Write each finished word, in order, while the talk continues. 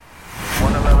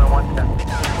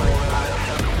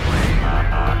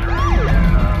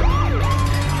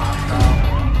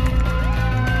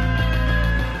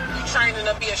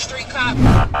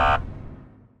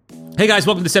Hey guys,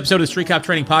 welcome to this episode of the Street Cop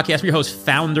Training Podcast. I'm your host,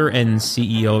 founder and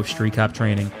CEO of Street Cop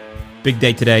Training. Big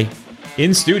day today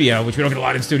in studio, which we don't get a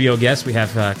lot in studio guests. We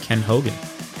have Ken Hogan,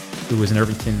 who was an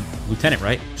Irvington lieutenant,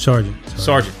 right? Sergeant.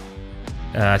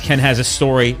 Ken has a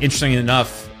story. Interesting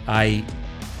enough, I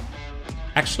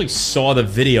actually saw the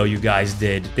video you guys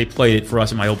did. They played it for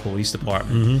us in my old police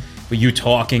department. But you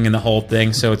talking and the whole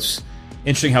thing. So it's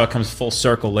interesting how it comes full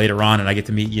circle later on, and I get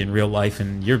to meet you in real life,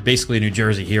 and you're basically a New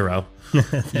Jersey hero.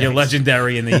 You're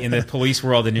legendary in the police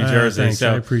world in New Jersey. Thanks,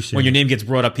 so I appreciate when your it. name gets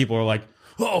brought up, people are like,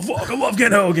 "Oh fuck, I love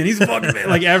Ken Hogan. He's a fucking man."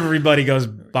 Like everybody goes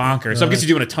bonkers. So I guess you're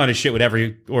doing a ton of shit with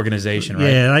every organization,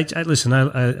 right? Yeah, I listen.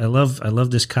 I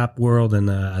love this cop world, and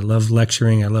I love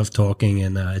lecturing. I love talking,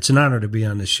 and it's an honor to be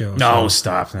on this show. No,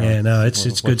 stop. Man. Yeah, no,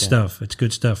 it's good stuff. It's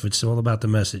good stuff. It's all about the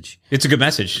message. It's a good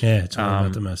message. Yeah, it's all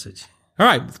about the message. All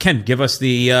right, Ken, give us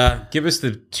the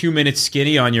 2-minute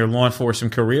skinny on your law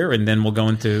enforcement career, and then we'll go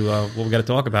into what we got to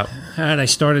talk about. All right, I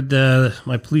started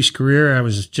my police career. I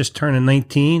was just turning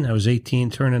 19. I was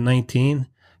 18, turning 19.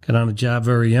 Got on the job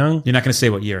very young. You're not going to say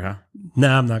what year, huh? No,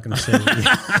 I'm not going to say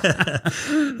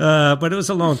it. But it was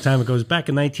a long time ago. It was back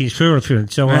in 19...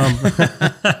 So,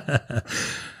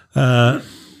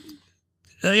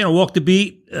 walked the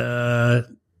beat,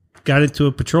 got into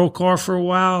a patrol car for a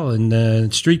while,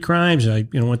 and street crimes. I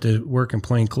went to work in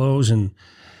plain clothes, and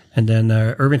then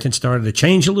Irvington started to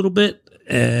change a little bit,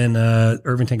 and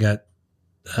Irvington got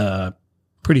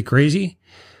pretty crazy.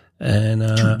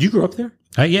 And you grew up there?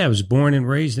 I was born and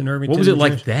raised in Irvington. What was it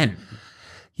like then?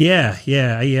 Yeah.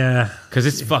 Because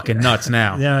it's fucking nuts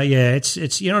now. Yeah. It's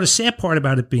the sad part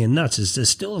about it being nuts is there's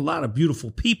still a lot of beautiful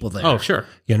people there. Oh, sure.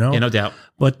 Yeah, no doubt.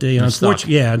 But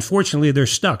unfortunately, they're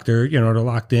stuck. They're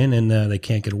locked in and they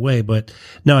can't get away. But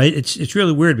no, it's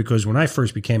really weird because when I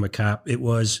first became a cop, it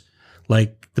was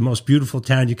like the most beautiful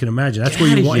town you can imagine. That's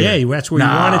where you want. Yeah, that's where you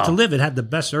wanted to live. It had the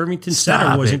best. Irvington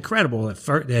Center was incredible.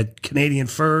 They had Canadian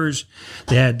Furs.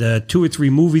 They had 2 or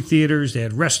 3 movie theaters. They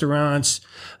had restaurants.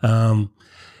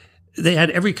 They had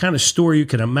every kind of store you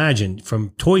could imagine, from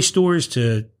toy stores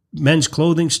to men's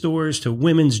clothing stores to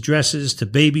women's dresses to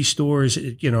baby stores.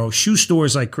 Shoe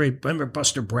stores like great. Remember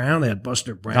Buster Brown? They had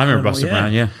Buster Brown. I remember Buster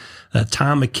Brown. Yeah.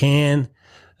 Tom McCann.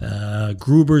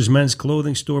 Gruber's men's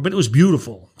clothing store, but it was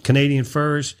beautiful. Canadian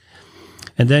Furs.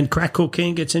 And then crack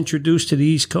cocaine gets introduced to the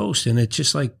East Coast, and it's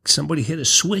just like somebody hit a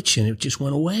switch and it just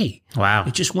went away. Wow.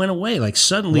 It just went away. Like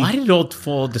suddenly. Why did it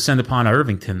all descend upon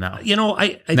Irvington, though?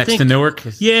 I Next think. to Newark?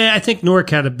 Yeah, I think Newark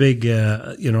had a big,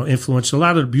 influence. A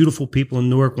lot of the beautiful people in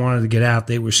Newark wanted to get out.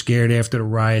 They were scared after the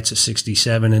riots of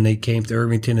 '67, and they came to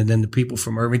Irvington. And then the people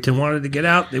from Irvington wanted to get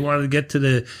out. They wanted to get to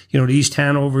the East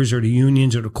Hanovers or the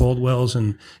Unions or the Caldwells,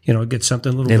 and get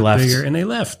something a little bit bigger. And they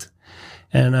left.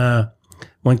 And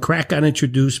when crack got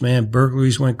introduced, man,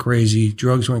 burglaries went crazy,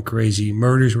 drugs went crazy,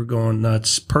 murders were going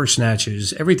nuts, purse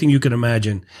snatches, everything you could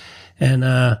imagine. And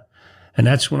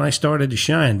that's when I started to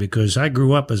shine, because I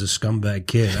grew up as a scumbag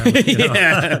kid.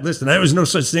 Listen, there was no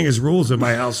such thing as rules in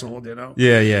my household,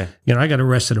 Yeah. I got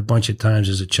arrested a bunch of times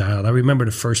as a child. I remember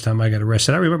the first time I got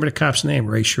arrested. I remember the cop's name,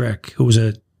 Ray Schreck, who was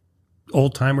a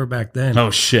old timer back then.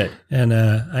 Oh, shit. And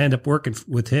I ended up working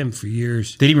with him for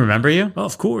years. Did he remember you? Oh,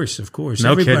 of course.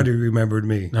 No Everybody kidding. remembered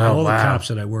me. Oh, All wow. the cops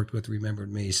that I worked with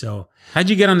remembered me. So, How'd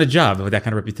you get on the job with that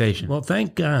kind of reputation? well,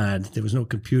 thank God there was no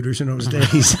computers in those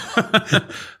days.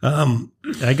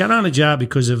 I got on a job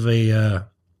because of a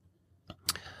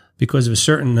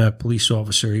certain police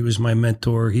officer. He was my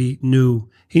mentor. He knew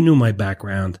my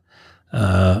background.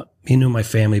 He knew my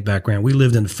family background. We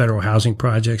lived in the federal housing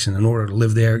projects, and in order to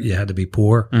live there, you had to be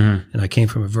poor. Mm-hmm. And I came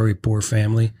from a very poor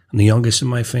family. I'm the youngest in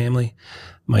my family.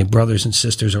 My brothers and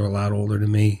sisters are a lot older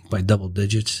than me by double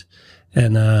digits.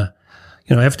 And,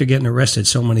 after getting arrested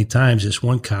so many times, this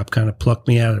one cop kind of plucked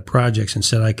me out of the projects and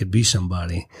said I could be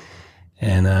somebody.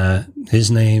 And his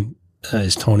name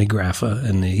is Tony Graffa,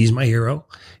 and he's my hero.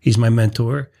 He's my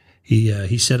mentor.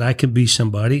 He said I could be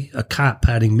somebody, a cop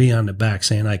patting me on the back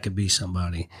saying I could be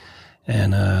somebody.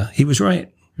 And he was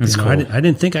right. That's cool. I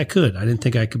didn't think I could. I didn't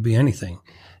think I could be anything.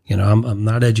 I'm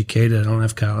not educated. I don't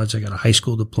have college. I got a high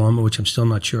school diploma, which I'm still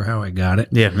not sure how I got it.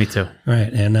 Yeah, me too.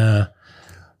 Right. And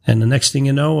the next thing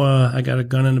you know, I got a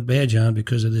gun and a badge on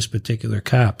because of this particular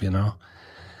cop,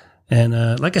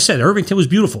 And like I said, Irvington was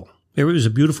beautiful. It was a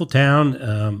beautiful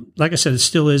town. Like I said, it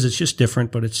still is. It's just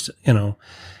different, but it's,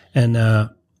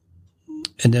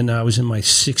 and then I was in my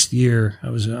 6th year.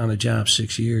 I was on a job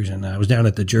 6 years, and I was down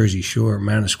at the Jersey Shore,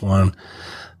 Manasquan.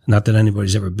 Not that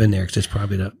anybody's ever been there, because it's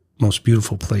probably the most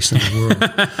beautiful place in the world.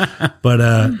 But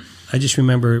I just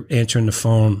remember answering the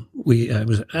phone. I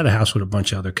was at a house with a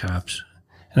bunch of other cops,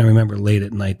 and I remember late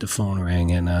at night the phone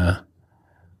rang, and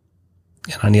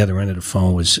And on the other end of the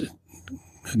phone was,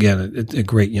 again, a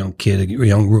great young kid, a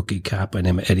young rookie cop by the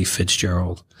name of Eddie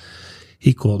Fitzgerald.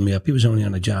 He called me up. He was only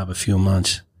on the job a few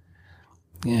months.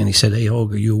 And he said, "Hey,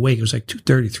 Hogan, are you awake?" It was like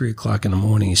 2:30, 3 o'clock in the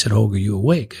morning. He said, "Hogan, are you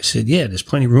awake?" I said, "Yeah, there's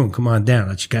plenty of room. Come on down."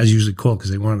 That's what guys usually call because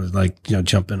they wanted to,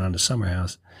 jump in on the summer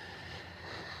house.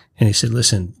 And he said,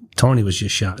 "Listen, Tony was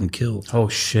just shot and killed." Oh,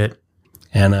 shit.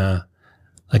 And,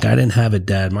 I didn't have a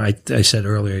dad. I said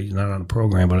earlier, you're not on the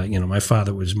program, but my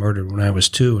father was murdered when I was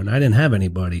 2, and I didn't have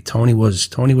anybody. Tony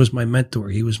was my mentor.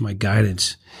 He was my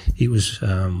guidance. He was,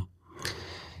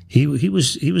 he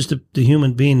was the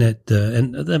human being that,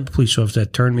 and the police officer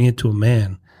that turned me into a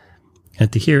man.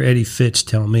 And to hear Eddie Fitz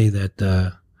tell me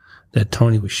that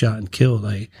Tony was shot and killed,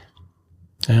 I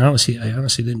honestly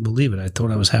didn't believe it. I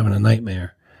thought I was having a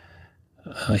nightmare.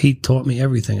 He taught me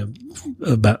everything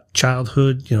about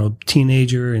childhood,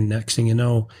 teenager, and next thing you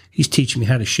know, he's teaching me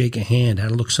how to shake a hand, how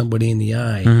to look somebody in the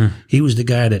eye. Mm-hmm. He was the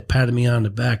guy that patted me on the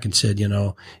back and said,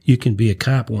 you can be a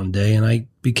cop one day, and I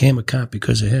became a cop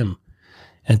because of him.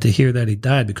 And to hear that he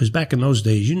died, because back in those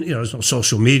days, there's no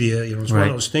social media, it's one of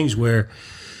those things where,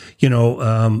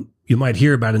 you might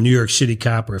hear about a New York City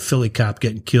cop or a Philly cop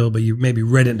getting killed, but you maybe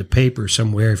read it in the paper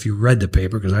somewhere if you read the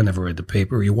paper, because I never read the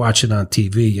paper, or you watch it on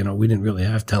TV. We didn't really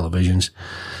have televisions.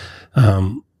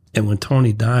 And when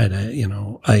Tony died, he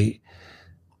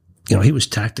was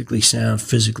tactically sound,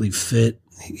 physically fit.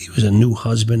 He was a new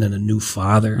husband and a new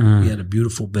father. He had a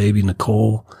beautiful baby,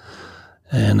 Nicole.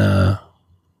 And now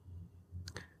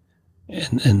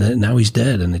he's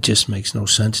dead, and it just makes no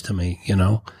sense to me,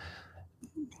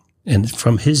 And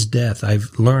from his death,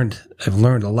 I've learned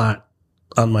a lot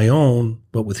on my own,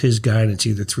 but with his guidance,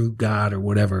 either through God or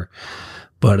whatever.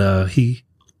 But he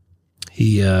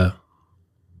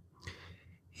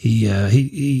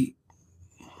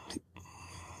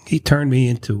turned me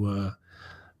into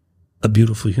a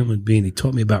beautiful human being. He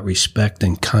taught me about respect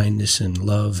and kindness and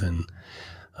love, and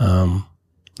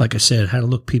like I said, how to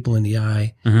look people in the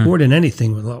eye. Mm-hmm. More than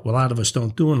anything, what a lot of us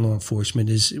don't do in law enforcement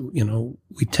is,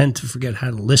 we tend to forget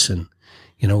how to listen.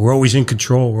 We're always in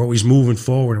control. We're always moving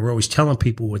forward, and we're always telling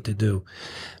people what to do.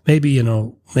 Maybe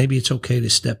it's okay to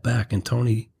step back. And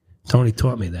Tony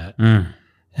taught me that. Mm.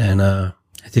 And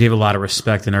did he have a lot of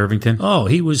respect in Irvington? Oh,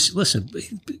 he was. Listen,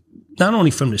 not only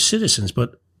from the citizens,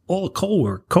 but all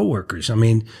the co-workers. I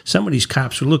mean, some of these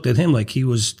cops looked at him like he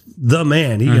was the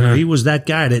man. He was that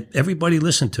guy that everybody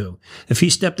listened to. If he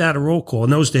stepped out of roll call,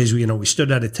 in those days, we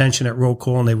stood at attention at roll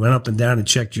call, and they went up and down and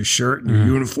checked your shirt and your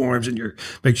uniforms and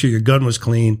make sure your gun was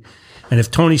clean. And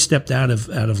if Tony stepped out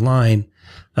of line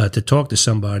to talk to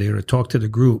somebody or to talk to the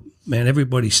group, man,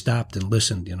 everybody stopped and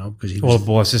listened. Because he was all the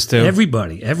bosses too.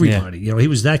 Everybody. Yeah. He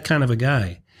was that kind of a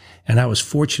guy, and I was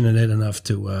fortunate enough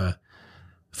to.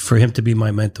 For him to be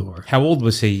my mentor. How old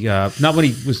was he? Not when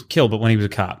he was killed, but when he was a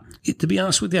cop. To be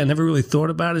honest with you, I never really thought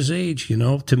about his age.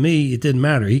 To me, it didn't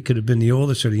matter. He could have been the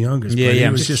oldest or the youngest. Yeah,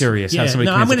 I'm just curious. Yeah, how somebody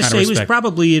I'm going to say he was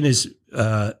probably in his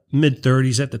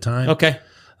mid-30s at the time. Okay.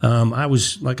 I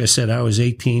was, like I said, I was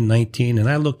 18, 19, and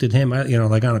I looked at him,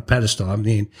 like on a pedestal. I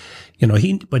mean,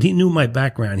 but he knew my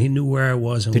background. He knew where I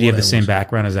was. And did he have the same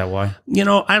background? Is that why?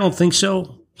 I don't think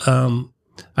so.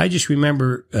 I just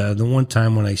remember the one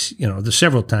time when the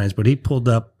several times, but he pulled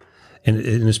up in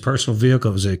his personal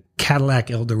vehicle. It was a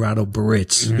Cadillac Eldorado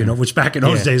Baritz, which back in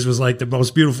those days was like the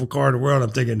most beautiful car in the world. I'm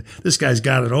thinking, this guy's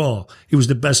got it all. He was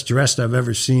the best dressed I've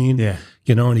ever seen. Yeah.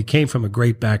 And he came from a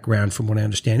great background from what I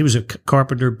understand. He was a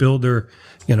carpenter, builder,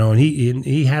 and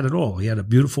he had it all. He had a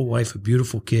beautiful wife, a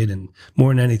beautiful kid, and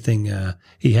more than anything,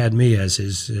 he had me as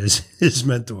his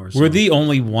mentor. So. Were the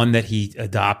only one that he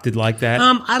adopted like that?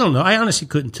 I don't know. I honestly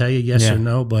couldn't tell you yes or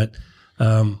no, but,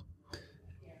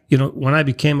 when I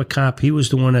became a cop, he was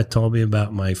the one that told me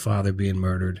about my father being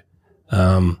murdered.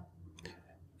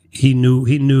 He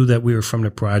knew that we were from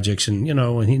the projects, and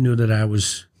he knew that I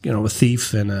was, a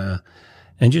thief and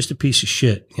just a piece of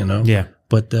shit, Yeah.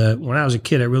 But when I was a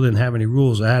kid, I really didn't have any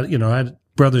rules. I had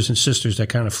brothers and sisters that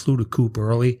kind of flew the coop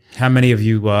early. How many of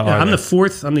you are I'm the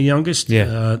fourth. I'm the youngest.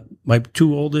 Yeah. My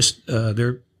two oldest,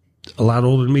 they're a lot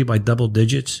older than me by double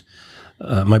digits.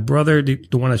 My brother,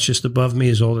 the one that's just above me,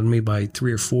 is older than me by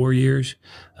 3 or 4 years.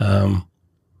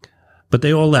 But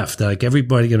they all left, like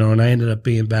everybody, and I ended up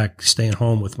staying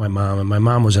home with my mom, and my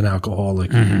mom was an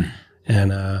alcoholic. Mm-hmm.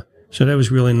 And so there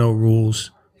was really no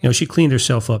rules. She cleaned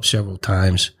herself up several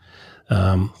times.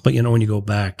 But when you go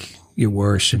back, you're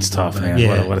worse. It's tough, man.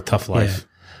 Yeah. What a tough life. Yeah.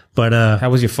 But how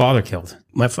was your father killed?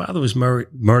 My father was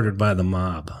murdered by the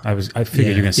mob. I figured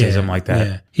you were going to say something like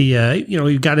that. Yeah.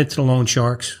 He got into the loan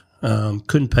sharks.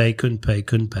 Couldn't pay.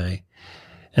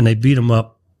 And they beat him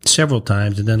up several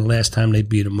times. And then the last time they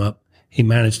beat him up, he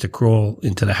managed to crawl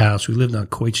into the house. We lived on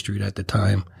Coit Street at the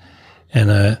time.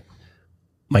 And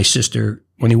my sister,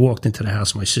 when he walked into the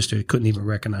house, my sister couldn't even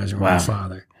recognize her own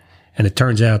father. And it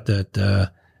turns out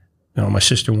that, my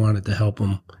sister wanted to help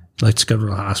him. Let's go to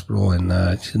the hospital. And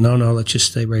she said, no, let's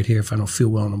just stay right here. If I don't feel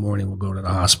well in the morning, we'll go to the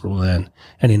hospital then.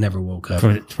 And he never woke up.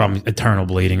 From eternal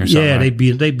bleeding or something. Yeah, they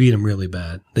beat him really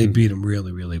bad. They beat him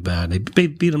really, really bad. They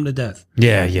beat him to death.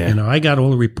 Yeah, yeah. I got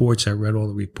all the reports. I read all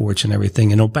the reports and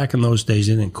everything. Back in those days,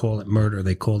 they didn't call it murder.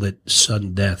 They called it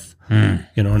sudden death.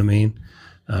 You know what I mean?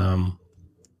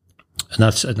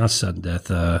 Not sudden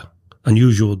death,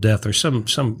 unusual death or some,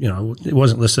 it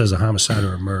wasn't listed as a homicide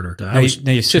or a murder. Now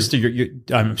your sister,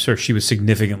 I'm sure she was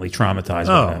significantly traumatized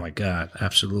by that. My God.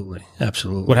 Absolutely.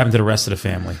 Absolutely. What happened to the rest of the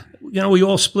family? We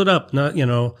all split up.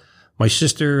 My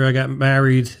sister got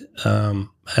married,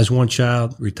 has one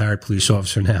child, retired police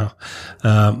officer now.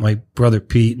 My brother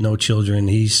Pete, no children.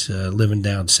 He's living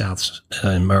down south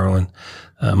in Maryland.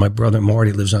 My brother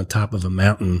Marty lives on top of a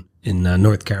mountain in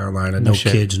North Carolina. No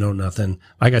kids, no nothing.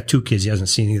 I got 2 kids. He hasn't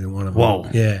seen either one of them. Whoa.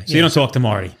 Yeah. So you don't talk to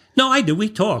Marty? No, I do. We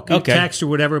talk. We text or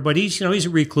whatever. But he's a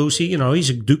recluse. He's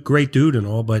a great dude and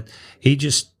all, but he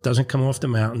just doesn't come off the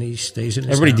mountain. He stays in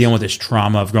his Everybody house. dealing with this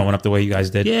trauma of growing up the way you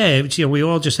guys did? Yeah. We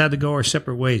all just had to go our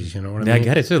separate ways. You know what I mean? I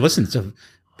get it. So listen,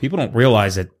 people don't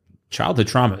realize that childhood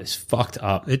trauma is fucked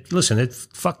up. It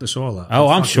fucked us all up. Oh,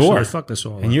 I'm sure. It fucked us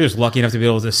all up. And you're just lucky enough to be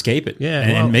able to escape it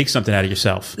and make something out of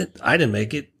yourself. I didn't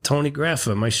make it. Tony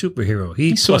Graffa, my superhero.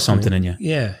 He saw something in you.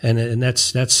 Yeah, and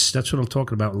that's what I'm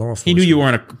talking about, law enforcement. He knew you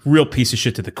weren't a real piece of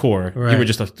shit to the core. Right. You were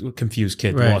just a confused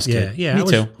kid, lost kid. Yeah, Me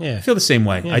too. Yeah. I feel the same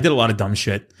way. Yeah. I did a lot of dumb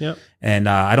shit. Yep. And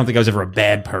I don't think I was ever a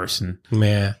bad person.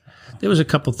 Yeah. There was a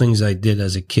couple things I did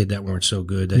as a kid that weren't so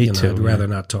good that I'd rather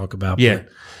not talk about. Yeah.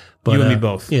 But, you and me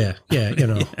both. Yeah.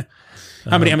 Yeah.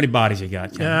 How many bodies you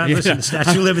got? Listen, the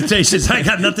statute of limitations, I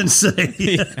got nothing to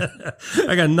say.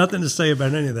 I got nothing to say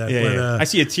about any of that. Yeah, but, I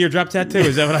see a teardrop tattoo.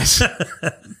 Is that what I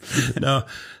said? No,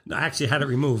 I actually had it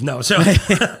removed. No, so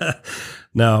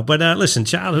no. But listen,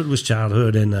 childhood was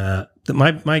childhood, and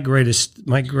my greatest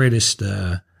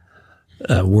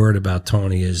word about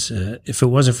Tony is if it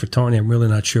wasn't for Tony, I'm really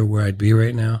not sure where I'd be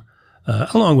right now.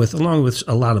 Along with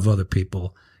a lot of other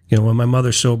people. When my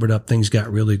mother sobered up, things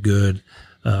got really good.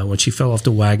 When she fell off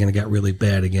the wagon, it got really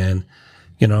bad again.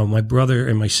 My brother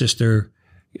and my sister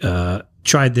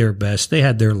tried their best. They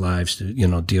had their lives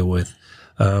to, deal with.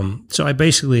 So I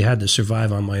basically had to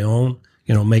survive on my own,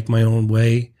 make my own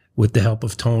way with the help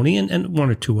of Tony and one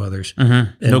or two others.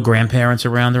 Mm-hmm. No grandparents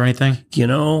around or anything?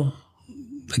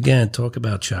 Again, talk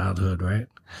about childhood, right?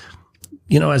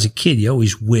 As a kid, you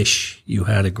always wish you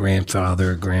had a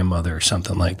grandfather or grandmother or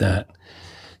something like that.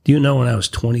 Do you know when I was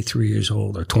 23 years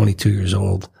old or 22 years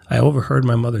old, I overheard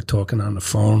my mother talking on the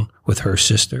phone with her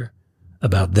sister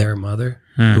about their mother,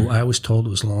 who I was told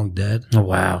was long dead. Oh,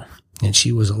 wow. And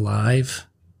she was alive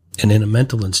and in a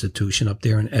mental institution up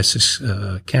there in Essex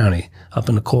County, up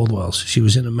in the Caldwells. She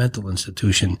was in a mental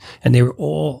institution, and they were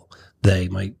all,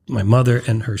 my mother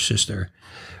and her sister,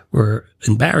 were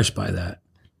embarrassed by that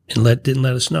and didn't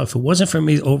let us know. If it wasn't for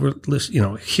me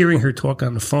hearing her talk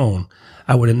on the phone,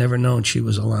 I would have never known she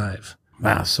was alive.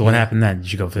 Wow. So what happened then?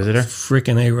 Did you go visit her?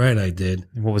 Freaking A right, I did.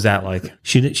 What was that like?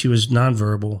 She was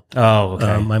nonverbal. Oh,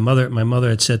 okay. My mother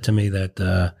had said to me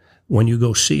that when you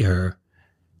go see her,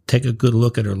 take a good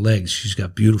look at her legs. She's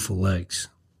got beautiful legs.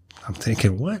 I'm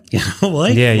thinking, what?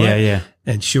 What? Yeah.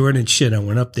 And sure than shit, I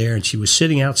went up there and she was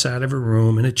sitting outside of her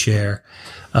room in a chair,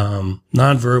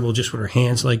 nonverbal, just with her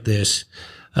hands like this.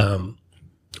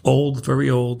 Old, very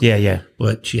old. Yeah.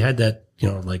 But she had that,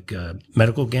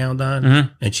 medical gown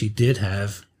on, and she did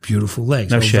have beautiful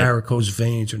legs. No varicose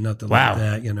veins or nothing like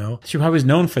that, She probably was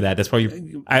known for that. That's why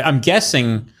I'm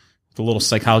guessing, the little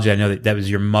psychology, I know that was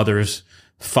your mother's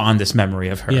fondest memory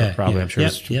of her. Yeah, probably. Yeah, I'm sure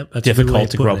that's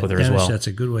difficult to grow up with her Dennis, as well. That's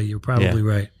a good way. You're probably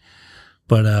right.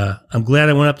 But I'm glad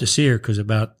I went up to see her because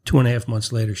about 2.5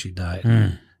 months later, she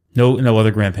died. No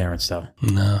other grandparents, though?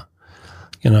 No.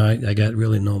 I got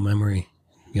really no memory,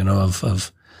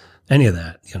 of any of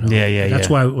that. Yeah. That's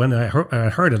why when I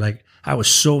heard it, I was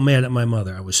so mad at my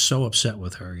mother. I was so upset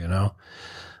with her,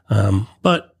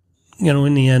 But,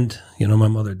 in the end, my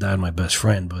mother died my best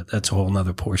friend, but that's a whole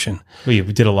nother portion. Well, you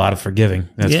did a lot of forgiving.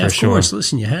 That's for sure. Of course.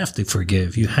 Listen, you have to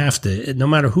forgive. You have to. No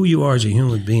matter who you are as a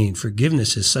human being,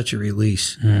 forgiveness is such a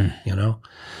release,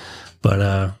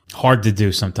 But hard to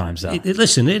do sometimes, though.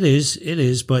 Listen, it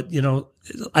is. But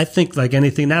I think like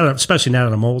anything now, especially now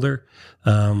that I'm older,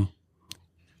 it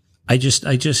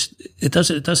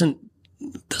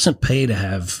doesn't pay to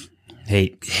have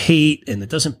hate, and it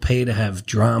doesn't pay to have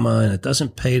drama, and it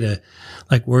doesn't pay to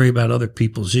like worry about other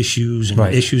people's issues and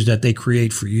issues that they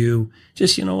create for you.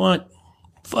 Just, you know what?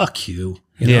 Fuck you.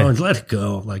 You know, and let it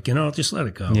go. Like, you know, just let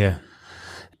it go. Yeah.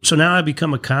 So now I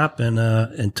become a cop,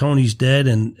 and Tony's dead,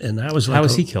 and I was like, how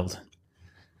was he killed?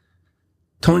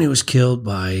 Tony was killed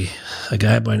by a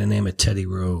guy by the name of Teddy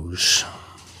Rose.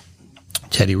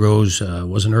 Teddy Rose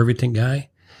was an Irvington guy,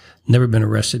 never been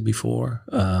arrested before.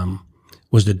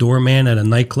 Was the doorman at a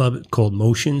nightclub called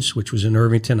Motions, which was in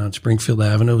Irvington on Springfield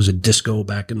Avenue. It was a disco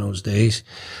back in those days.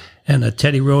 And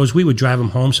Teddy Rose, we would drive him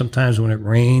home sometimes when it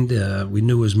rained. We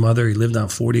knew his mother. He lived on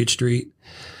 40th Street.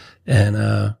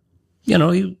 And, you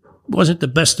know, he wasn't the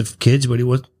best of kids, but he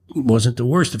wasn't the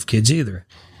worst of kids either.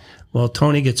 Well,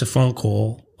 Tony gets a phone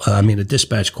call, a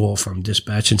dispatch call from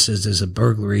dispatch, and says there's a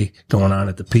burglary going on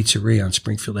at the pizzeria on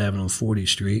Springfield Avenue and 40th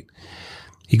Street.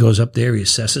 He goes up there, he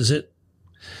assesses it.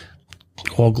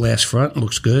 All glass front,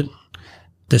 looks good.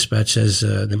 Dispatch says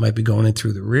they might be going in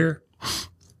through the rear.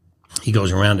 He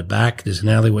goes around the back. There's an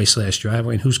alleyway /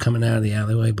 driveway, and who's coming out of the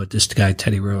alleyway but this guy,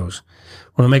 Teddy Rose.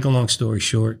 Well, to make a long story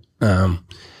short,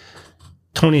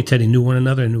 Tony and Teddy knew one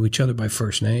another and knew each other by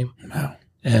first name. Wow.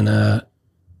 And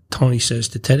Tony says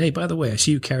to Ted, hey, by the way, I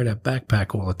see you carry that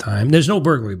backpack all the time. There's no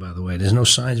burglary, by the way. There's no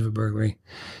signs of a burglary.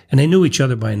 And they knew each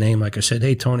other by name. Like I said,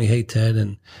 hey, Tony, hey, Ted.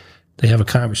 And they have a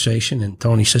conversation. And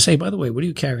Tony says, hey, by the way, what are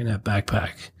you carrying in that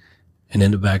backpack? And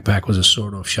in the backpack was a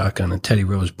sawed-off shotgun. And Teddy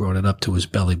Rose brought it up to his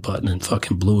belly button and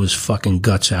fucking blew his fucking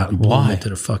guts out and blew him into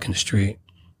the fucking street.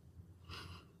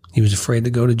 He was afraid to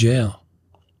go to jail,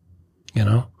 you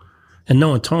know? And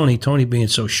knowing Tony being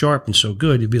so sharp and so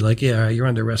good, you'd be like, yeah, all right, you're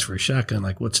under arrest for a shotgun.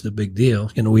 Like, what's the big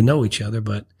deal? You know, we know each other,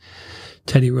 but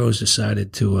Teddy Rose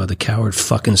decided to, the coward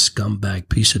fucking scumbag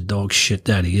piece of dog shit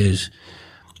that he is,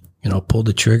 you know, pulled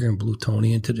the trigger and blew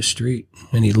Tony into the street.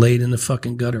 And he laid in the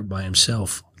fucking gutter by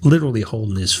himself, literally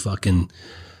holding his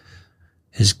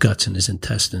guts and his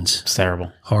intestines. It's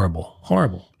terrible.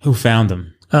 Horrible. Who found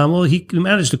him? Well, he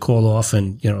managed to call off,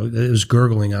 and, you know, it was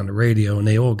gurgling on the radio, and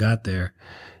they all got there.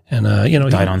 And, you know,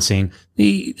 died on scene.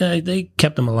 They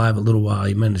kept him alive a little while.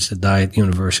 He managed to die at the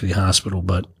University Hospital.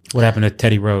 But what happened to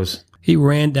Teddy Rose? He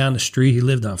ran down the street. He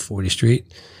lived on 40th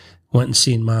Street. Went and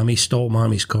seen Mommy, stole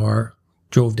Mommy's car,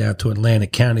 drove down to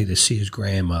Atlantic County to see his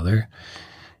grandmother.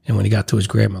 And when he got to his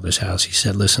grandmother's house, he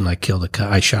said, listen, I killed a cop.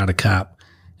 I shot a cop.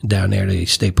 And down there, the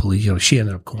state police, you know, she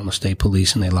ended up calling the state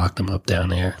police, and they locked him up down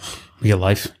there. Real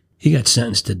life? He got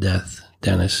sentenced to death,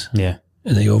 Dennis. Yeah.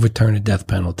 And they overturned the death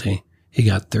penalty. He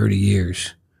got 30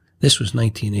 years. This was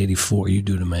 1984. You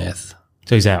do the math.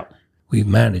 So he's out. We've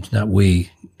managed, not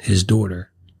we, his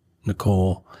daughter,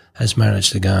 Nicole, has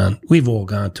managed to gone. We've all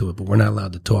gone to it, but we're not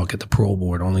allowed to talk at the parole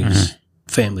board. Only his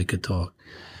family could talk.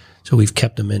 So we've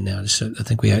kept him in now. I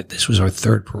think this was our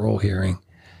third parole hearing.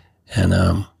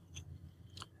 And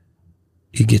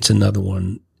he gets another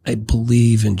one, I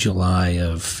believe, in July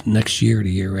of next year or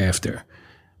the year after.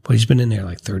 But he's been in there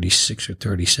like 36 or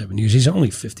 37 years. He's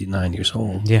only 59 years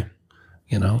old. Yeah.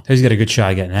 You know? He's got a good shot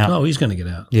of getting out. Oh, he's going to get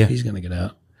out. Yeah. He's going to get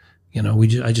out. You know,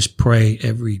 I just pray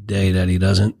every day that he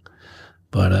doesn't.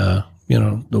 But, you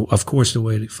know, of course, the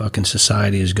way the fucking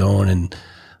society is going and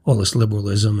all this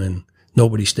liberalism and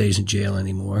nobody stays in jail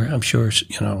anymore, I'm sure,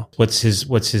 you know. What's his,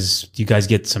 do you guys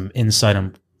get some insight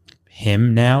on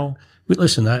him now?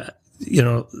 Listen, you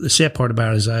know, the sad part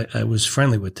about it is I was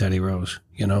friendly with Teddy Rose,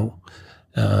 you know.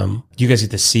 Do you guys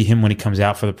get to see him when he comes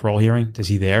out for the parole hearing? Is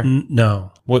he there?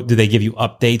 No. What do they give you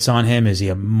updates on him? Is he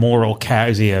a moral cat?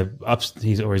 Is he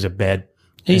or is a bad?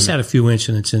 He's had a few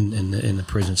incidents in the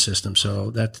prison system,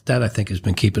 so that I think has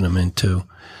been keeping him in too.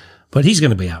 But he's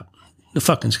going to be out. The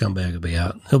fucking scumbag will be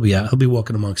out. He'll be out. He'll be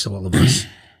walking amongst all of us,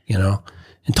 you know.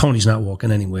 And Tony's not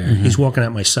walking anywhere. He's walking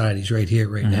at my side. He's right here,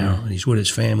 right now, and he's with his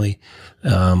family, you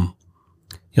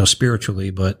know,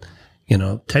 spiritually. But, you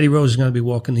know, Teddy Rose is going to be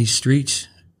walking these streets,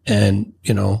 and,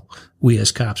 you know, we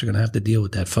as cops are going to have to deal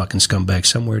with that fucking scumbag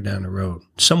somewhere down the road.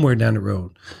 Somewhere down the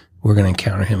road, we're going to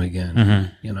encounter him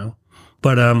again, you know.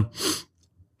 But,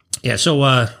 yeah,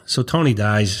 so Tony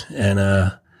dies, and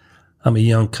I'm a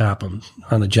young cop. I'm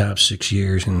on the job 6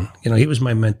 years, and, you know, he was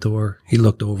my mentor. He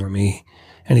looked over me.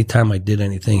 Anytime I did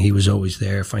anything, he was always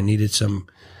there. If I needed some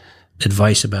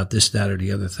advice about this, that, or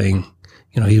the other thing,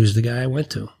 you know, he was the guy I went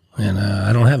to. And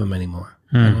I don't have him anymore.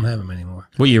 I don't have him anymore.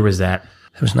 What year was that?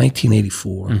 It was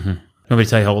 1984. Nobody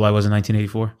tell you how old I was in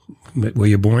 1984? Were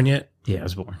you born yet? Yeah, I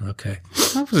was born. Okay.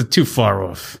 I wasn't too far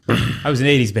off. I was an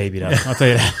 80s baby, though. I'll tell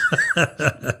you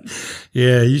that.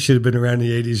 Yeah, you should have been around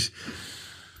the 80s.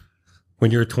 When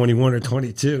you were 21 or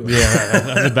 22. Yeah,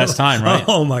 that was the best time, right?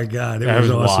 Oh my God. It was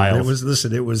awesome. Wild.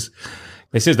 It was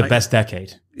They say it's the best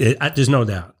decade. There's no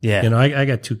doubt. Yeah. You know, I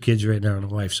got 2 kids right now and a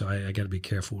wife, so I got to be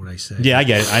careful what I say. Yeah, I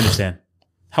get it. I understand.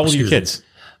 How old are your kids?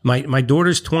 My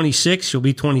daughter's 26. She'll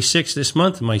be 26 this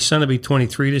month. My son will be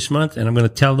 23 this month. And I'm going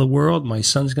to tell the world my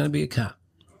son's going to be a cop.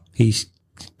 He's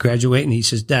graduating. He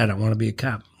says, Dad, I want to be a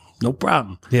cop. No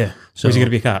problem. Yeah. So, where's he going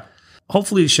to be a cop?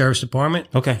 Hopefully the sheriff's department.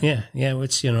 Okay. Yeah. Yeah.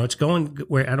 It's, you know, it's going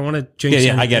where I don't want to jinx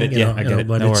Yeah, I get it. Yeah, I get it.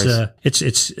 But No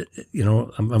it's, you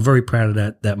know, I'm very proud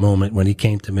of that moment when he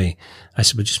came to me. I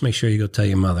said, but just make sure you go tell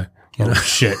your mother. You know?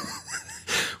 Shit.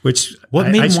 What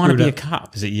made him want to be a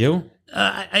cop? Is it you?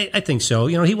 I think so.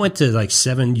 You know, he went to like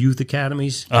 7 youth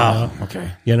academies. Okay.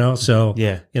 You know, so,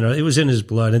 yeah. You know, it was in his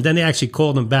blood. And then they actually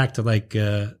called him back to like,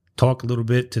 talk a little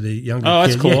bit to the younger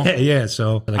kids. That's cool. Yeah.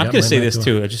 So I'm going to say this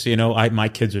too. Just so you know, my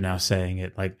kids are now saying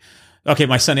it. Like, okay,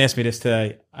 my son asked me this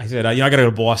today. I said, you know, I got to go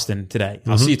to Boston today.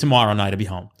 I'll see you tomorrow night. I'll be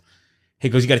home. He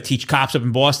goes, you got to teach cops up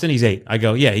in Boston? He's 8. I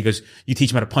go, yeah. He goes, you teach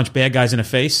them how to punch bad guys in the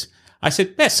face? I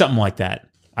said, something like that.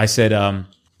 I said,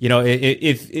 you know,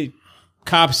 if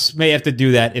cops may have to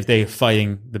do that if they're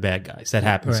fighting the bad guys. That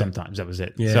happens sometimes. That was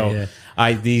it. Yeah,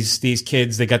 so these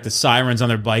kids, they got the sirens on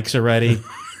their bikes already.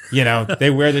 You know, they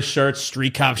wear the shirts,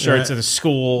 street cop shirts at the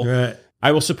school. Right.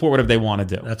 I will support whatever they want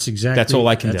to do. That's all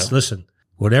I can do. Listen,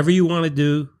 whatever you want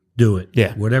to do it.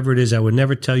 Yeah. Whatever it is, I would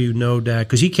never tell you no, Dad.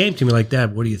 Because he came to me like,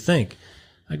 Dad, what do you think?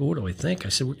 I go, what do I think? I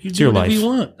said, well, you do whatever you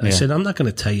want. I said, I'm not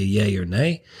going to tell you yay or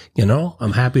nay. You know,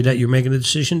 I'm happy that you're making a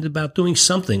decision about doing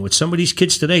something. With some of these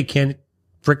kids today can't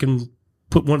freaking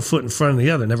put one foot in front of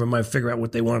the other, never mind figure out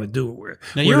what they want to do.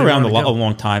 Now, you're around a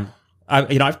long time.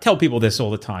 I tell people this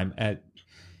all the time.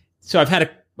 So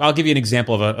I'll give you an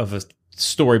example of a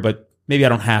story, but maybe I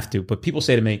don't have to. But people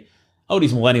say to me, oh,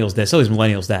 these millennials this, oh, these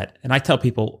millennials that. And I tell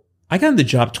people, I got in the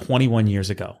job 21 years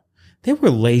ago. They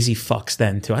were lazy fucks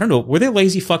then, too. I don't know. Were they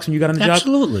lazy fucks when you got on the job?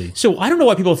 Absolutely. So I don't know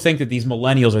why people think that these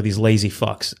millennials are these lazy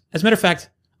fucks. As a matter of fact,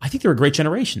 I think they're a great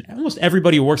generation. Almost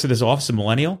everybody who works at this office is a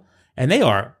millennial, and they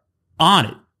are on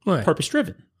it. Right.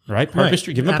 Purpose-driven, right?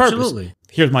 Purpose-driven. Give them a purpose. Absolutely.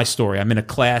 Here's my story. I'm in a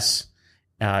class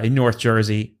in North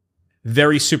Jersey,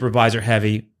 very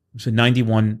supervisor-heavy. So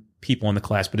 91 people in the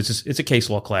class, but it's a case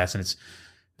law class, and it's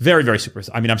very, very super.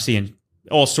 I mean, I'm seeing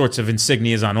all sorts of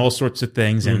insignias on all sorts of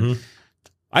things, and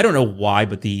I don't know why,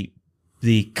 but the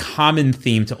common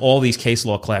theme to all these case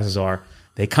law classes are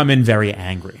they come in very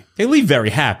angry. They leave very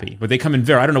happy, but they come in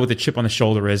I don't know what the chip on the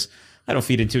shoulder is. I don't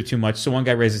feed into it too much. So one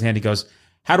guy raised his hand. He goes,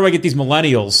 how do I get these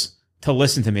millennials to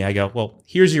listen to me? I go, well,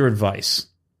 here's your advice.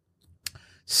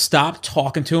 Stop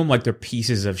talking to them like they're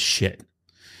pieces of shit.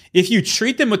 If you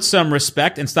treat them with some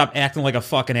respect and stop acting like a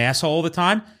fucking asshole all the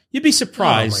time, you'd be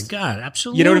surprised. Oh, my God.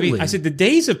 Absolutely. You know what I mean? I said, the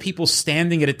days of people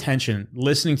standing at attention,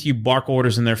 listening to you bark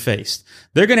orders in their face,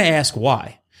 they're going to ask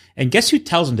why. And guess who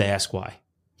tells them to ask why?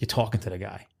 You're talking to the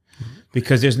guy.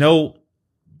 Because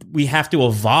we have to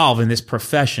evolve in this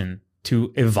profession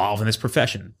to evolve in this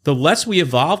profession. The less we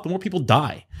evolve, the more people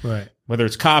die. Right. Whether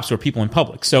it's cops or people in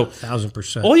public. So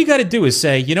 1,000%. all you got to do is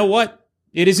say, you know what?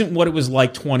 It isn't what it was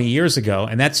like 20 years ago,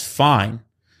 and that's fine.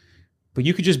 But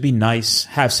you could just be nice,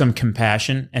 have some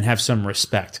compassion, and have some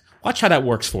respect. Watch how that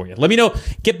works for you. Let me know.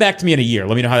 Get back to me in a year.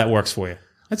 Let me know how that works for you.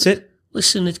 That's it.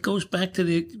 Listen, it goes back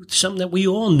to something that we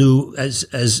all knew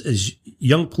as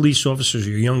young police officers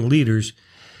or young leaders.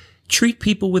 Treat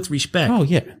people with respect. Oh,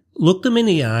 yeah. Look them in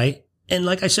the eye. And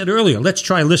like I said earlier, let's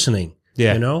try listening.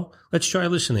 Yeah. You know, let's try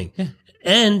listening. Yeah.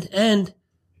 And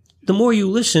the more you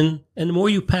listen and the more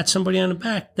you pat somebody on the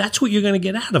back, that's what you're going to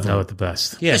get out of them. Oh, the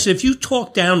best. Yeah. Yes, if you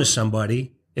talk down to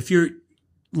somebody, if you're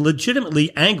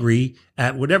legitimately angry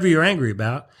at whatever you're angry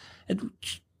about, and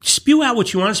spew out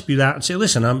what you want to spew out and say,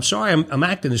 listen, I'm sorry I'm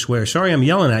acting this way, or sorry I'm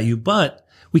yelling at you, but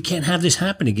we can't have this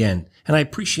happen again. And I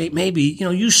appreciate maybe,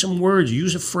 use some words,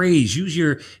 use a phrase, use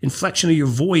your inflection of your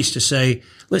voice to say,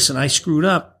 listen, I screwed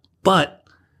up, but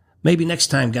maybe next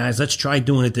time, guys, let's try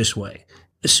doing it this way.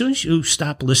 As soon as you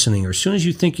stop listening, or as soon as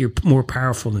you think you're more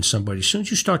powerful than somebody, as soon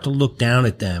as you start to look down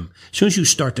at them, as soon as you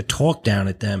start to talk down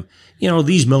at them,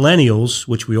 these millennials,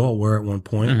 which we all were at one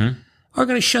point, are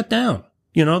going to shut down.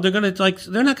 They're going to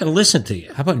they're not going to listen to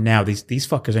you. How about now? These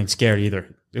fuckers ain't scared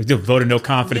either. They'll vote of no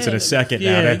confidence in a second.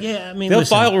 Yeah. I mean, they'll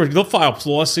file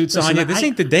lawsuits on you. This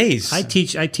ain't the days. I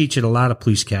teach at a lot of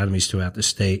police academies throughout the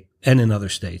state and in other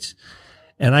states,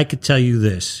 and I could tell you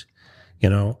this,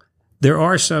 there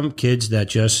are some kids that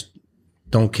just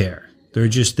don't care. They're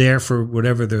just there for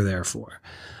whatever they're there for.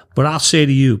 But I'll say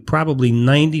to you, probably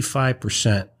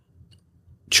 95%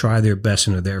 try their best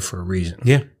and are there for a reason.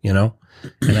 Yeah.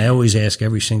 And I always ask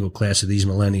every single class of these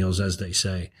millennials, as they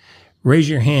say, raise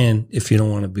your hand if you don't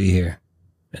want to be here.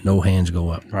 And no hands go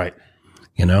up. Right.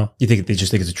 You know, You think they just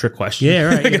think it's a trick question? Yeah,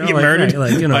 right. They're You gonna know, get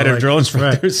murdered by their drill right.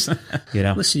 instructors. You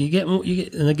know, Listen, you get,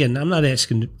 and again, I'm not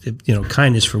asking,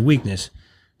 kindness for weakness,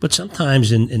 but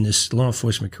sometimes in this law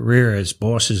enforcement career as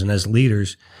bosses and as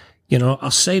leaders,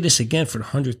 I'll say this again for the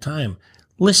 100th time.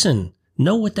 Listen,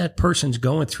 know what that person's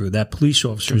going through, that police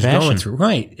officer is going through.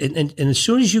 Right. And as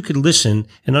soon as you could listen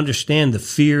and understand the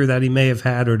fear that he may have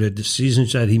had or the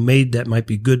decisions that he made that might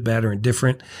be good, bad, or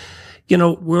indifferent,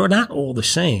 we're not all the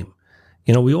same.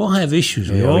 We all have issues.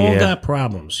 We all got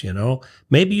problems,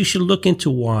 Maybe you should look into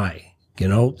why.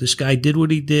 This guy did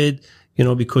what he did,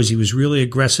 because he was really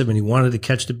aggressive and he wanted to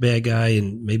catch the bad guy,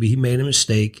 and maybe he made a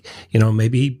mistake.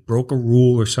 Maybe he broke a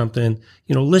rule or something.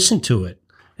 Listen to it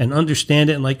and understand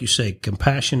it. And like you say,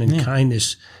 compassion and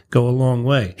kindness go a long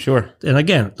way. Sure. And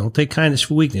again, don't take kindness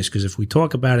for weakness, because if we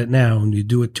talk about it now and you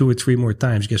do it 2 or 3 more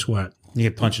times, guess what? You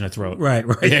get punched in the throat. Right.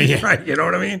 Yeah. Right. You know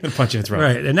what I mean? Punch in the throat.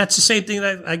 Right. And that's the same thing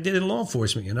that I did in law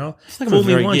enforcement, Like Fool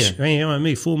me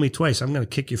once, fool me twice. I'm going to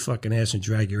kick your fucking ass and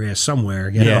drag your ass somewhere,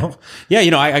 you know? Yeah,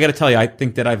 I got to tell you, I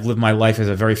think that I've lived my life as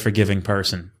a very forgiving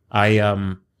person. I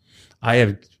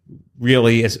have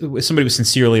really, as somebody was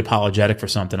sincerely apologetic for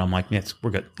something, I'm like,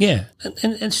 we're good. Yeah.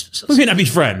 We may not be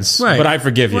friends, right, but I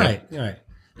forgive you. Right.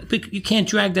 But you can't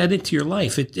drag that into your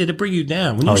life. It'll bring you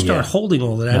down. When you start holding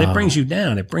all of that, it brings you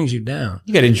down. It brings you down.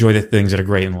 You got to enjoy the things that are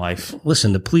great in life.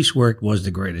 Listen, the police work was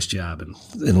the greatest job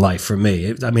in life for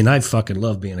me. I fucking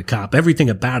love being a cop. Everything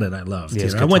about it I loved.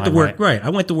 Yeah, I went to work, right.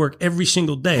 I went to work every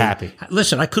single day. Happy.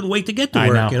 Listen, I couldn't wait to get to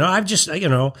work. I've just,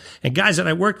 and guys that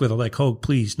I worked with are like, oh,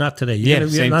 please, not today.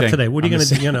 Same not thing. today. What are you going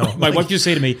to do? My wife used to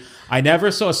say to me, I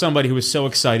never saw somebody who was so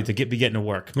excited to be getting to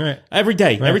work. Right. Every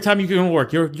day, every time you go to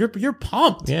work, you're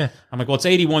pumped. Yeah. I'm like, well, it's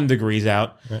 81 degrees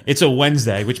out. Right. It's a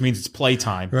Wednesday, which means it's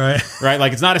playtime. Right. Right.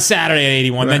 Like it's not a Saturday at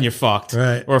 81, then you're fucked.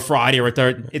 Right. Or a Friday or a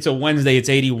third. It's a Wednesday. It's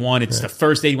 81. It's the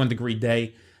first 81-degree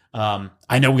day.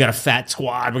 I know we got a fat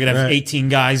squad. We're gonna have 18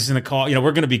 guys in the car.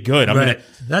 We're gonna be good.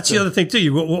 That's the other thing too.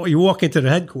 You walk into the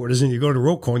headquarters and you go to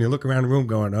roll call and you look around the room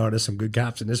going, "Oh, there's some good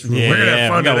cops in this room. Yeah, we're gonna have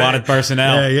fun we got a lot of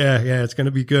personnel. Yeah. It's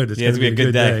gonna be good. It's gonna be a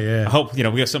good day. Yeah. I hope we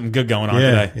got something good going on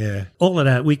today. Yeah. All of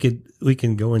that we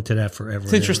can go into that forever.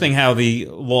 It's interesting how the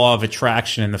law of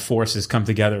attraction and the forces come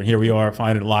together, and here we are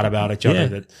finding a lot about each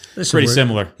other that's pretty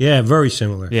similar. Yeah, very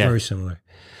similar. Yeah. Very similar.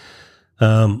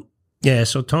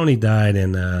 So Tony died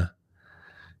and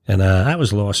I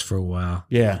was lost for a while.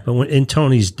 Yeah. But in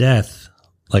Tony's death,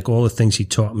 like all the things he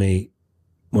taught me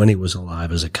when he was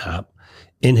alive as a cop,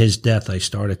 in his death, I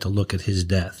started to look at his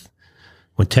death.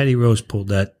 When Teddy Rose pulled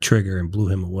that trigger and blew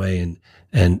him away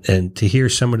and to hear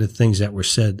some of the things that were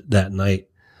said that night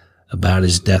about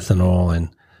his death and all. And,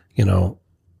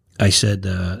 I said,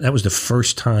 that was the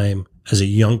first time as a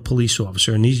young police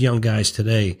officer, and these young guys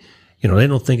today, they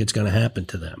don't think it's going to happen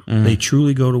to them. Mm-hmm. They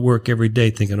truly go to work every day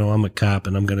thinking, oh, I'm a cop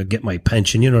and I'm going to get my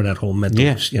pension. That whole mental,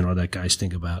 that guys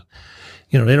think about.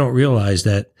 They don't realize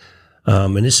that,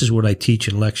 and this is what I teach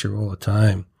and lecture all the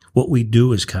time. What we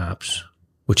do as cops,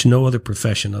 which no other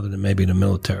profession other than maybe the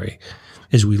military,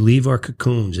 is we leave our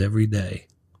cocoons every day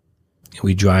and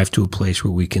we drive to a place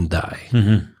where we can die.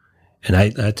 Mm-hmm.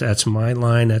 And that's my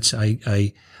line.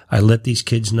 I let these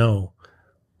kids know.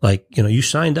 Like, you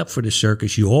signed up for the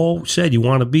circus. You all said you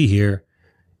want to be here.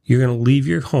 You're going to leave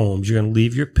your homes. You're going to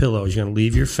leave your pillows. You're going to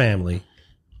leave your family.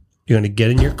 You're going to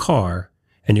get in your car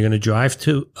and you're going to drive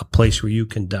to a place where you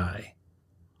can die.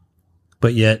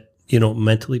 But yet you don't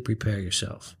mentally prepare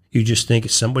yourself. You just think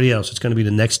it's somebody else. It's going to be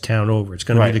the next town over. It's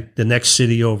going to be the next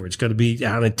city over. It's going to be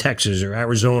out in Texas or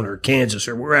Arizona or Kansas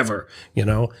or wherever,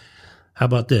 How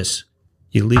about this?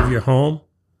 You leave your home.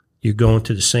 You're going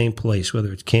to the same place,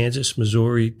 whether it's Kansas,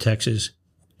 Missouri, Texas,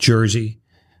 Jersey.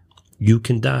 You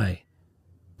can die.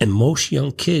 And most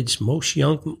young kids,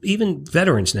 even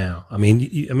veterans now.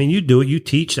 You do it. You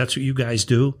teach. That's what you guys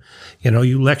do.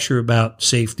 You lecture about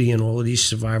safety and all of these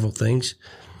survival things.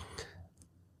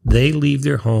 They leave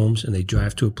their homes and they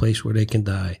drive to a place where they can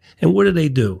die. And what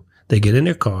do? They get in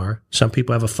their car. Some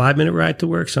people have a 5-minute ride to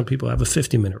work. Some people have a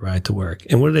 50-minute ride to work.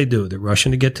 And what do? They're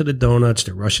rushing to get to the donuts.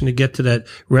 They're rushing to get to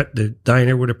the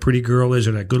diner where the pretty girl is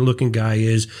or that good-looking guy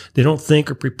is. They don't think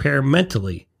or prepare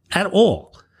mentally at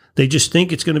all. They just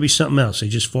think it's going to be something else. They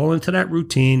just fall into that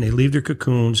routine. They leave their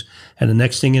cocoons. And the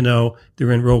next thing you know,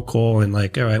 they're in roll call and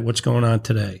like, all right, what's going on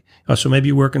today? Oh, so maybe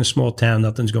you work in a small town.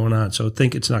 Nothing's going on. So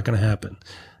think it's not going to happen.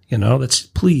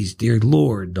 Please, dear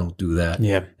Lord, don't do that.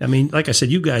 Yeah. Like I said,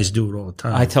 you guys do it all the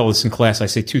time. I tell this in class. I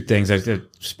say 2 things that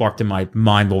sparked in my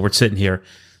mind while we're sitting here.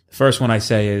 The first one I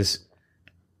say is,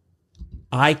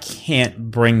 I can't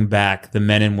bring back the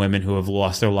men and women who have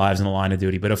lost their lives in the line of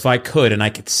duty. But if I could, and I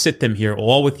could sit them here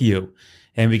all with you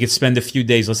and we could spend a few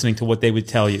days listening to what they would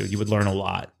tell you, you would learn a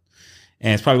lot.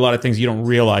 And it's probably a lot of things you don't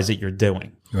realize that you're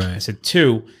doing. Right. I said,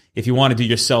 2, if you want to do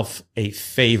yourself a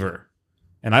favor,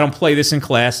 and I don't play this in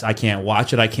class, I can't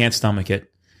watch it, I can't stomach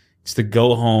it, it's to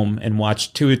go home and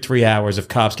watch 2 to 3 hours of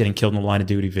cops getting killed in the line of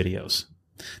duty videos.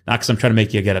 Not because I'm trying to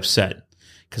make you get upset,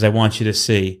 because I want you to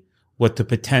see what the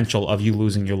potential of you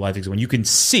losing your life is when you can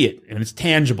see it and it's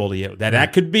tangible to you,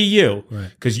 that could be you,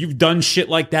 because you've done shit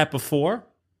like that before,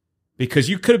 because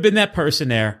you could have been that person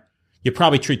there. You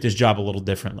probably treat this job a little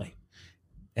differently.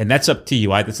 And that's up to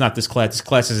you. It's not this class. This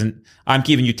class isn't, I'm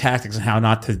giving you tactics on how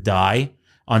not to die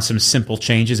on some simple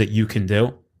changes that you can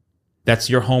do. That's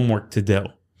your homework to do.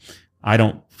 I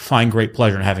don't find great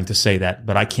pleasure in having to say that,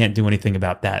 but I can't do anything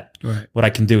about that. Right. What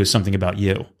I can do is something about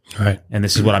you. Right. And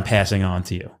this is what I'm passing on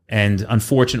to you. And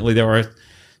unfortunately, there are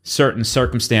certain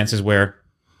circumstances where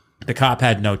the cop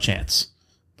had no chance,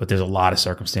 but there's a lot of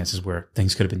circumstances where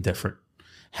things could have been different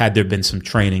had there been some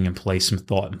training in place, some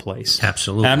thought in place.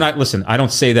 Absolutely. And I'm not, listen, I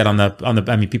don't say that on the,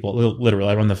 I mean, people literally,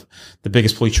 I run the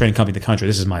biggest police training company in the country.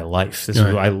 This is my life. This is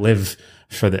who I live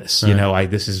for this. You know,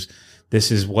 this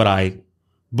is what I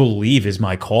believe is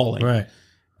my calling. Right.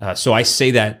 So I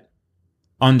say that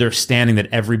understanding that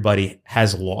everybody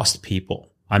has lost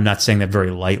people. I'm not saying that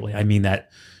very lightly. I mean that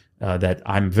that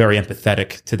I'm very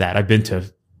empathetic to that. I've been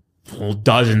to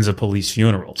dozens of police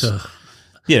funerals.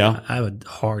 You know, I have a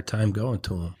hard time going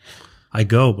to them. I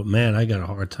go, but man, I got a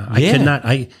hard time.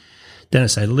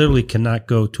 Dennis, I literally cannot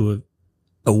go to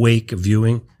a wake, a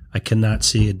viewing. I cannot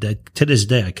see a dead. To this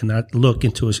day, I cannot look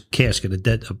into a casket, a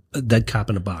dead cop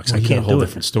in a box. Well, I can't a whole do it.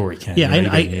 Different story, Ken.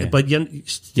 Yeah, but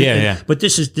But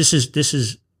this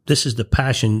is the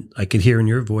passion I could hear in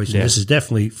your voice, and this is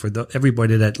definitely for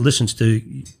everybody that listens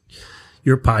to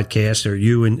your podcast or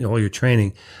you and all your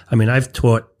training. I mean, I've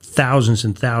taught thousands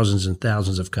and thousands and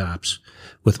thousands of cops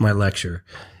with my lecture,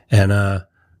 and I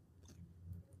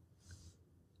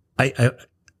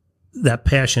that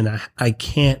passion, I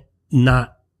can't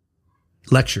not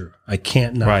lecture. I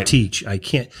can't not teach. I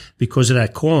can't, because of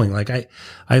that calling. Like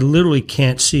I literally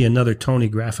can't see another Tony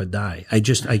Graffa die. I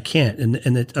can't.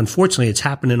 And unfortunately it's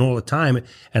happening all the time,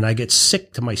 and I get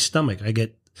sick to my stomach. I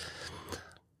get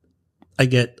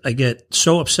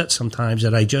so upset sometimes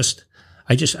that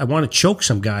I want to choke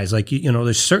some guys. Like, you know,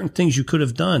 there's certain things you could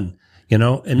have done, you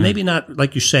know, and maybe not,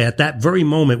 like you say, at that very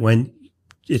moment when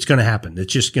it's going to happen.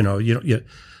 It's just, you know,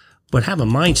 but have a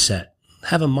mindset.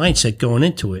 Have a mindset going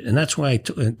into it. And that's why,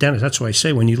 Dennis, that's why I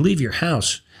say when you leave your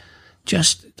house,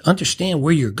 just understand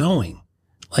where you're going.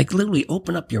 Like literally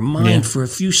open up your mind for a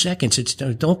few seconds.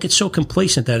 Don't get so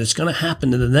complacent that it's going to happen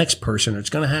to the next person, or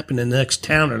it's going to happen in the next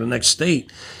town or the next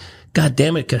state. God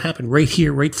damn it, it could happen right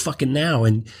here, right fucking now.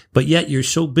 But yet you're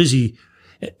so busy,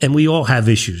 and we all have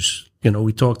issues. You know,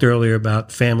 we talked earlier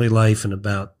about family life and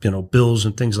about, you know, bills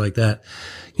and things like that.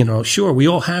 You know, sure, we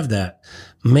all have that.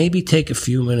 Maybe take a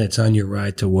few minutes on your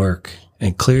ride to work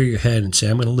and clear your head and say,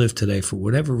 I'm going to live today for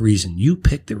whatever reason. You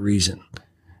pick the reason,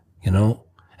 you know,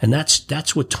 and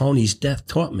that's what Tony's death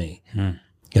taught me.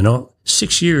 You know,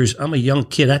 6 years, I'm a young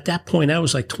kid. At that point, I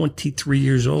was like 23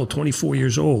 years old, 24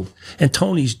 years old, and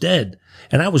Tony's dead,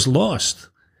 and I was lost.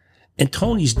 And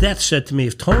Tony's death said to me,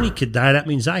 if Tony could die, that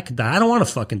means I could die. I don't want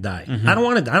to fucking die. I don't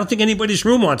want to die. I don't think anybody in this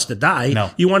room wants to die.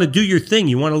 No. You want to do your thing.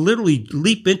 You want to literally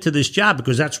leap into this job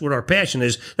because that's what our passion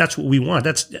is. That's what we want.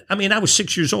 I was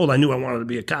 6 years old. I knew I wanted to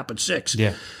be a cop at 6.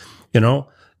 Yeah. You know?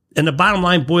 And the bottom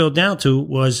line boiled down to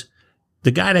was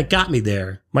the guy that got me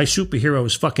there, my superhero,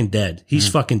 is fucking dead. He's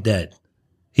fucking dead.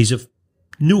 He's a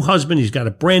new husband. He's got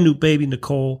a brand new baby,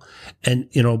 Nicole. And,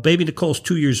 you know, baby Nicole's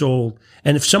 2 years old.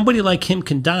 And if somebody like him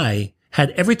can die, had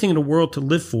everything in the world to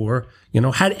live for, you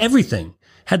know, had everything,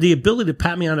 had the ability to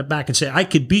pat me on the back and say, I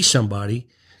could be somebody,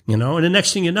 you know, and the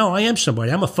next thing you know, I am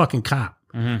somebody. I'm a fucking cop.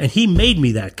 And he made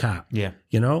me that cop. Yeah.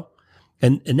 You know?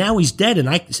 And now he's dead. And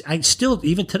I still,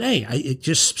 even today, it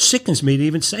just sickens me to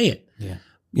even say it. Yeah.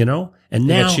 You know? And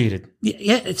now. He got cheated.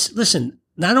 Yeah. Listen,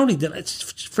 not only did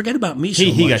forget about me so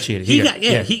much. He got cheated.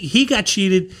 He got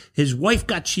cheated. His wife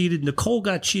got cheated. Nicole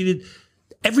got cheated.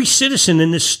 Every citizen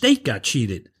in this state got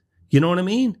cheated. You know what I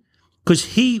mean? Because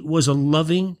he was a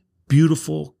loving,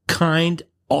 beautiful, kind,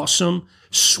 awesome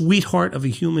sweetheart of a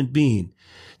human being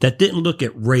that didn't look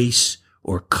at race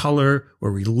or color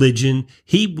or religion.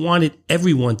 He wanted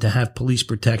everyone to have police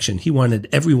protection. He wanted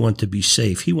everyone to be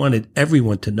safe. He wanted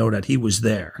everyone to know that he was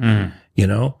there, you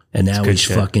know? And now he's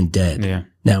fucking dead. Yeah.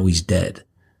 Now he's dead.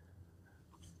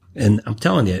 And I'm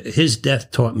telling you, his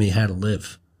death taught me how to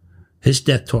live. His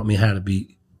death taught me how to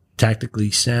be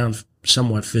tactically sound,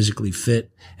 somewhat physically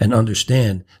fit, and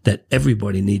understand that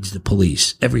everybody needs the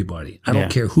police. Everybody. I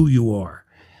don't care who you are.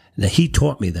 And he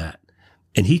taught me that.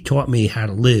 And he taught me how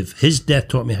to live. His death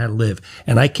taught me how to live.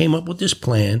 And I came up with this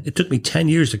plan. It took me 10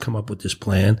 years to come up with this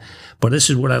plan, but this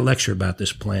is what I lecture about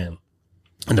this plan.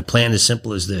 And the plan is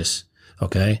simple as this,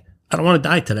 okay? I don't want to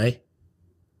die today.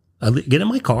 I get in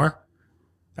my car.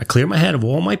 I clear my head of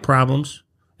all my problems.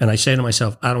 And I say to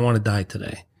myself, I don't want to die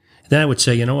today. And then I would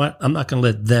say, you know what? I'm not going to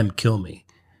let them kill me.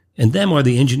 And them are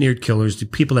the engineered killers, the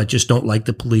people that just don't like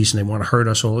the police and they want to hurt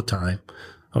us all the time.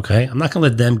 Okay? I'm not going to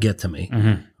let them get to me.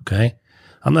 Mm-hmm. Okay?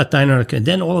 I'm not dying on a... And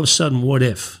then all of a sudden, what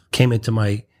if came into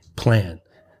my plan?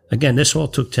 Again, this all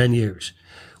took 10 years.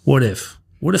 What if?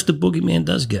 What if the boogeyman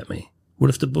does get me? What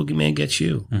if the boogeyman gets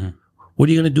you? Mm-hmm. What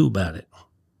are you going to do about it?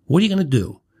 What are you going to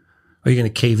do? Are you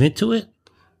going to cave into it?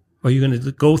 Or are you going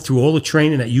to go through all the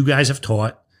training that you guys have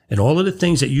taught and all of the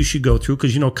things that you should go through?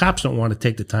 Because, cops don't want to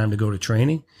take the time to go to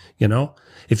training.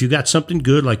 If you got something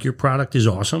good, like your product is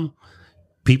awesome,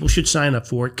 people should sign up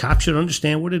for it. Cops should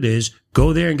understand what it is.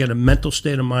 Go there and get a mental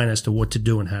state of mind as to what to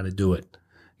do and how to do it.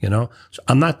 So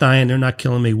I'm not dying. They're not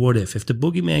killing me. What if the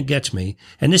boogeyman gets me?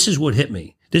 And this is what hit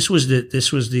me. This was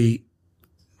the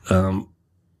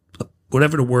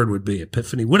whatever the word would be,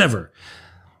 epiphany, whatever.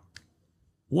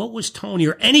 What was Tony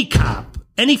or any cop,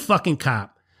 any fucking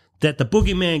cop that the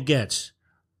boogeyman gets?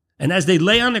 And as they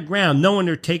lay on the ground, knowing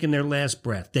they're taking their last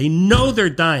breath, they know they're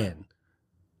dying.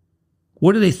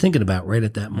 What are they thinking about right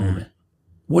at that moment?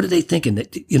 What are they thinking?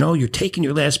 That, you're taking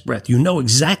your last breath. You know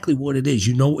exactly what it is.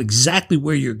 You know exactly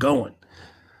where you're going.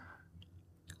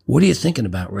 What are you thinking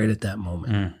about right at that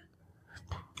moment?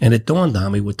 And it dawned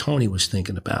on me what Tony was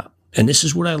thinking about. And this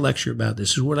is what I lecture about.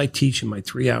 This is what I teach in my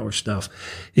 3-hour stuff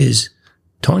is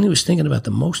Tony was thinking about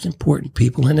the most important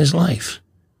people in his life.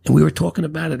 And we were talking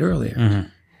about it earlier. Mm-hmm.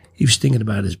 He was thinking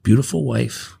about his beautiful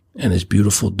wife and his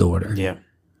beautiful daughter. Yeah.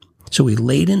 So he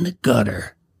laid in the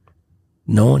gutter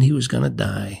knowing he was going to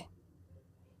die.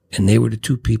 And they were the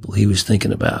two people he was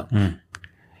thinking about. And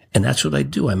that's what I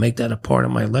do. I make that a part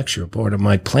of my lecture, a part of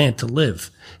my plan to live.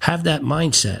 Have that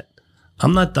mindset.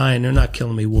 I'm not dying. They're not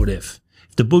killing me. What if?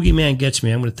 If the boogeyman gets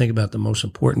me, I'm going to think about the most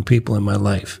important people in my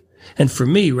life. And for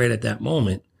me, right at that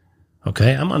moment,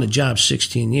 okay, I'm on the job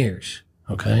 16 years,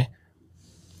 okay?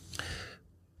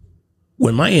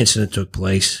 When my incident took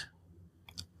place,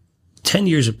 10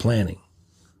 years of planning,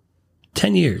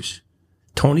 10 years,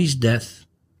 Tony's death,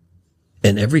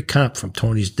 and every cop from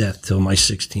Tony's death till my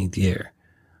 16th year.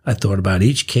 I thought about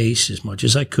each case as much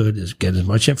as I could, get as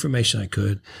much information I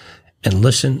could, and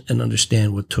listen and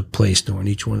understand what took place during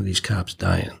each one of these cops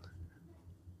dying.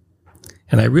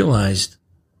 And I realized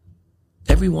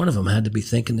every one of them had to be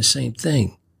thinking the same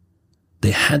thing.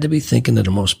 They had to be thinking of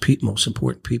the most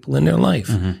important people in their life.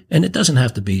 Mm-hmm. And it doesn't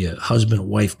have to be a husband, a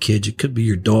wife, kids. It could be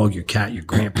your dog, your cat, your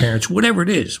grandparents, whatever it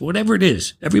is. Whatever it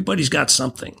is. Everybody's got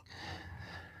something.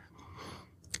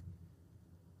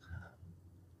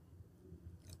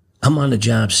 I'm on the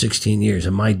job 16 years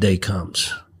and my day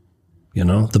comes. The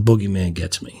boogeyman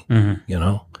gets me.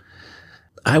 Mm-hmm.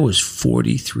 I was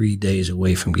 43 days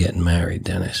away from getting married,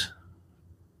 Dennis.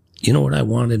 You know what I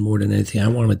wanted more than anything? I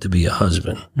wanted to be a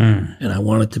husband. And I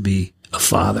wanted to be a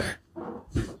father.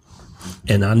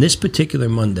 And on this particular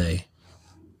Monday,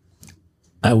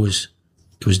 it was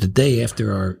the day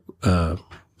after our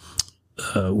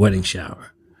wedding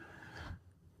shower.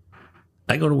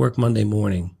 I go to work Monday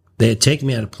morning. They had taken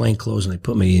me out of plain clothes and they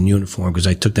put me in uniform because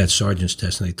I took that sergeant's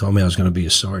test and they told me I was going to be a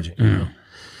sergeant. And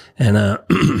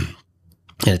and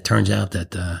it turns out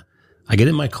that I get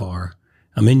in my car.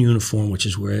 I'm in uniform, which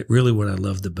is really what I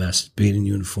love the best, being in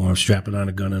uniform, strapping on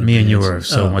a gun. And me and you are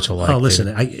so much alike. Oh, listen,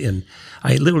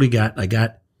 I literally got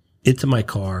into my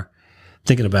car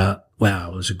thinking about,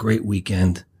 wow, it was a great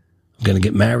weekend. I'm going to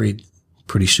get married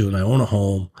pretty soon. I own a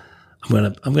home.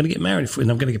 I'm gonna get married and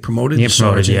I'm gonna get promoted. Yeah,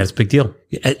 it's a big deal.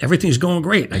 Everything's going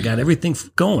great. I got everything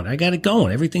going. I got it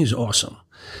going. Everything's awesome.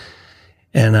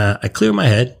 And I clear my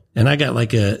head, and I got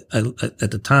like at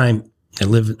the time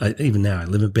even now I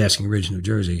live in Basking Ridge, New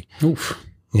Jersey. Oof.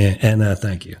 Yeah, and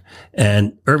thank you.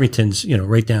 And Irvington's,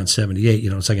 right down 78.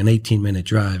 It's like an 18-minute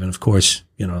drive, and of course,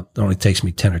 it only takes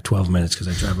me 10 or 12 minutes because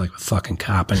I drive like a fucking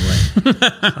cop anyway.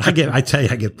 I tell you,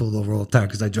 I get pulled over all the time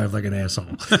because I drive like an asshole.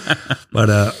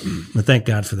 But thank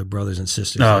God for the brothers and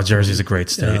sisters. Oh, Jersey's a great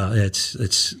state.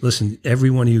 Listen, every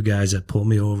one of you guys that pull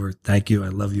me over, thank you. I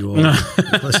love you all.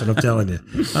 Listen, I'm telling you,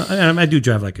 I do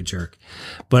drive like a jerk.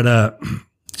 But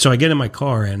so I get in my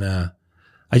car and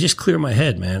I just clear my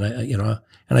head, man.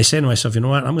 And I say to myself, you know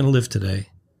what? I'm going to live today.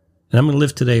 And I'm going to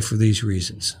live today for these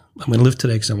reasons. I'm going to live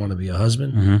today because I want to be a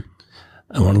husband. Mm-hmm.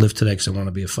 I want to live today because I want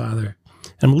to be a father.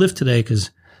 And I'm going to live today because,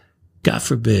 God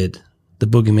forbid, the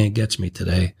boogeyman gets me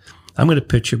today. I'm going to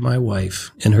picture my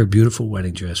wife in her beautiful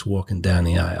wedding dress walking down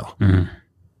the aisle. Mm-hmm.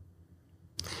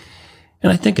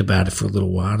 And I think about it for a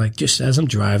little while. Like just as I'm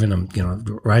driving, I'm,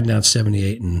 riding down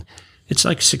 78 and it's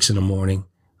like 6 a.m.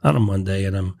 on a Monday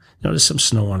and there's some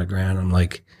snow on the ground. I'm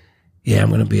like, yeah, I'm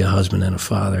going to be a husband and a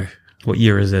father. What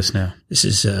year is this now? This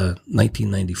is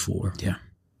 1994. Yeah.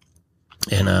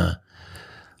 And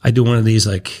I do one of these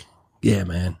like, yeah,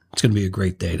 man, it's going to be a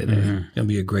great day today. Mm-hmm. It's going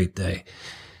to be a great day.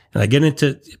 And I get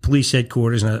into police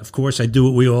headquarters, and of course I do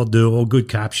what we all do, all good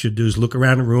cops should do, is look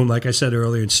around the room, like I said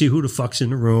earlier, and see who the fuck's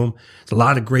in the room. There's a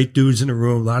lot of great dudes in the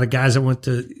room, a lot of guys I went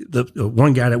to,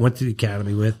 one guy that went to the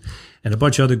academy with, and a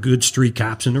bunch of other good street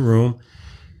cops in the room.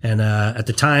 And at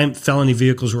the time, felony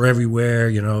vehicles were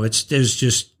everywhere.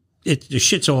 The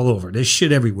shit's all over. There's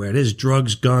shit everywhere. There's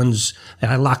drugs, guns.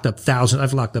 I've locked up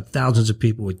thousands of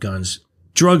people with guns.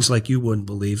 Drugs like you wouldn't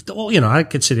believe. I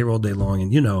could sit here all day long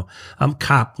and, I'm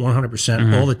cop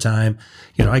 100% all the time.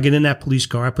 I get in that police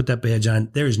car, I put that badge on.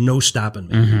 There is no stopping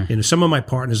me. Mm-hmm. Some of my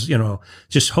partners,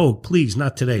 just Hogue, please,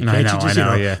 not today. I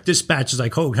know, yeah. Dispatch is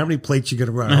like, Hogue, how many plates you going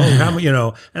to run? Hogue, how many,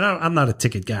 and I'm not a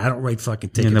ticket guy. I don't write fucking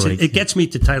tickets. It gets me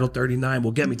to Title 39,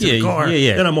 will get me to the car.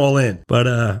 Then I'm all in.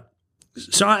 But,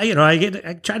 so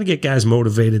I try to get guys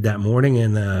motivated that morning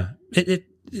and,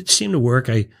 it seemed to work.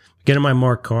 I get in my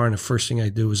marked car, and the first thing I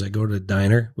do is I go to the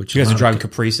diner. Which you guys are driving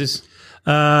Caprices?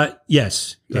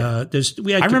 Yes. Yeah.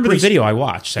 We had I remember Caprice. the video I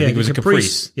watched. I think it was a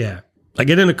Caprice. Yeah. I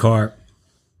get in the car,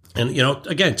 and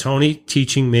again, Tony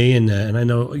teaching me, and I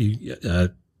know you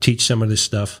teach some of this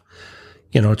stuff.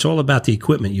 It's all about the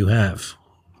equipment you have.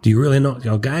 Do you really know?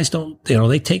 Guys don't.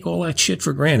 They take all that shit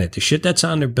for granted. The shit that's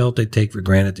on their belt, they take for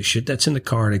granted. The shit that's in the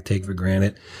car, they take for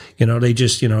granted. They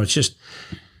just. It's just.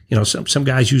 Some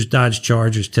guys use Dodge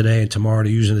Chargers today, and tomorrow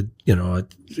they're using a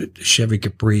Chevy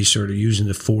Caprice, or they're using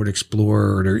the Ford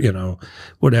Explorer, or they're,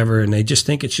 whatever, and they just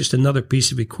think it's just another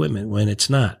piece of equipment when it's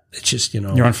not. It's just,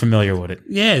 You're unfamiliar with it.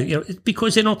 Yeah, it's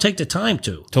because they don't take the time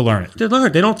to learn it. They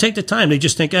don't take the time. They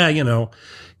just think, and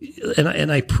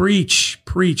I preach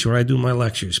when I do my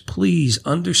lectures. Please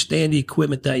understand the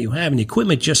equipment that you have, and the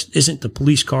equipment just isn't the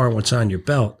police car and what's on your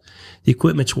belt. The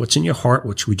equipment's what's in your heart,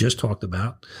 which we just talked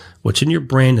about, what's in your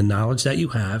brain, the knowledge that you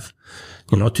have,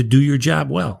 to do your job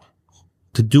well,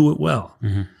 to do it well.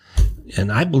 Mm-hmm.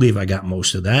 And I believe I got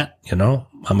most of that.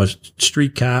 I'm a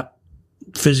street cop,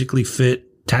 physically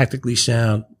fit, tactically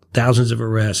sound, thousands of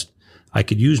arrests. I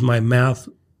could use my mouth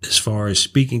as far as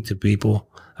speaking to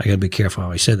people. I got to be careful how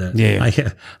I said that.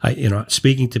 Yeah. I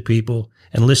speaking to people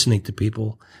and listening to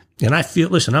people. And I feel,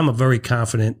 listen, I'm a very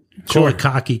confident, call it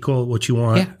cocky, call it what you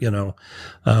want,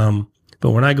 but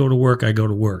when I go to work, I go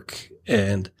to work.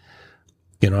 And,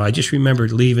 I just remember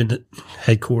leaving the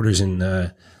headquarters and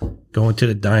going to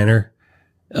the diner,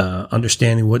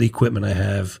 understanding what equipment I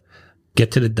have,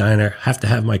 get to the diner, have to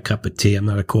have my cup of tea. I'm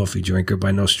not a coffee drinker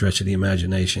by no stretch of the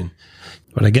imagination.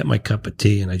 But I get my cup of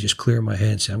tea and I just clear my head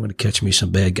and say, I'm going to catch me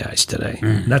some bad guys today.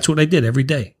 And that's what I did every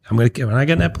day. When I got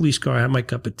in that police car, I had my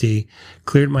cup of tea,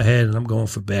 cleared my head, and I'm going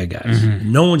for bad guys.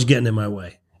 No one's getting in my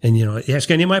way. And,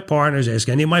 ask any of my partners, ask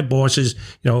any of my bosses,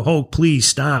 oh, please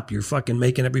stop. You're fucking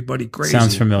making everybody crazy.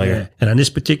 Sounds familiar. Yeah. And on this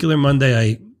particular Monday,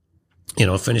 I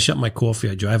finish up my coffee.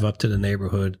 I drive up to the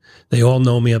neighborhood. They all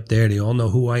know me up there. They all know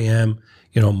who I am.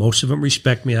 Most of them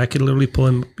respect me. I could literally pull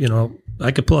in, I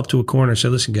could pull up to a corner and say,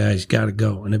 listen, guys, got to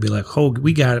go. And they'd be like, Hogue,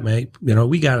 we got it, mate.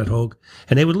 We got it, Hogue.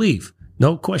 And they would leave.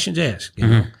 No questions asked.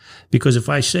 Because if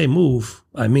I say move,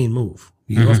 I mean move.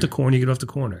 You get off the corner, you get off the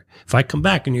corner. If I come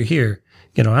back and you're here,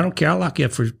 I don't care. I'll lock you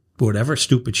up for whatever,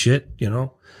 stupid shit,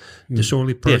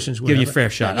 disorderly persons. Give you a fair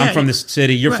shot. I'm from this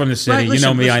city. You're from the city. Listen, you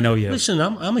know me. I know you. Listen,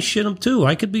 I'm a shitum too.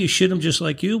 I could be a shitum just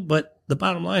like you, but the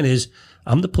bottom line is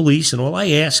I'm the police, and all I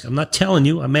ask, I'm not telling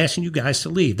you, I'm asking you guys to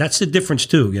leave. That's the difference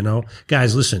too,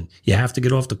 Guys, listen, you have to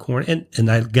get off the corner, and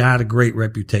I got a great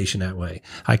reputation that way.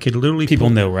 I could literally... People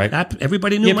knew, right?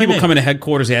 Everybody knew my people name. come into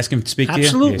headquarters asking to speak to you?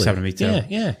 Absolutely. Yeah, it's happened to me too.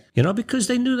 Yeah. Because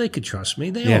they knew they could trust me.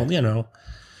 They all,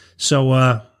 So,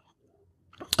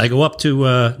 I go up to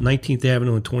 19th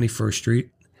Avenue and 21st Street,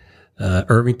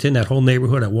 Irvington, that whole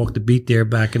neighborhood. I walked the beat there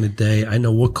back in the day. I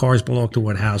know what cars belong to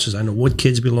what houses. I know what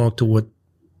kids belong to what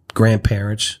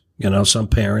grandparents, some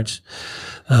parents.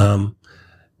 And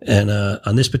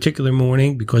on this particular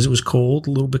morning, because it was cold,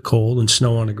 a little bit cold and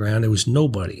snow on the ground, there was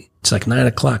nobody. It's like 9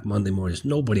 o'clock Monday morning. There's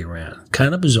nobody around.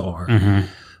 Kind of bizarre.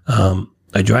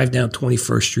 I drive down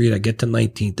 21st Street. I get to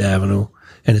 19th Avenue,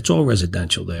 and it's all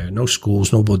residential there. No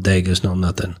schools, no bodegas, no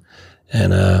nothing.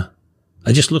 And I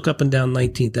just look up and down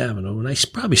 19th Avenue, and I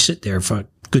probably sit there for a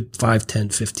good 5, 10,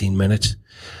 15 minutes.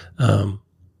 And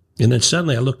then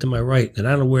suddenly I look to my right, and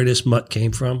I don't know where this mutt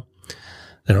came from.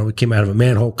 You know, he came out of a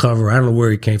manhole cover. I don't know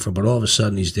where he came from, but all of a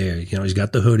sudden he's there. You know, he's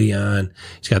got the hoodie on.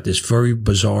 He's got this very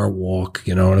bizarre walk,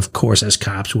 you know, and of course, as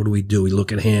cops, what do? We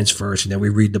look at hands first, and then we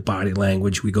read the body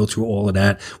language. We go through all of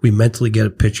that. We mentally get a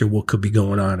picture of what could be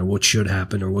going on or what should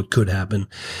happen or what could happen.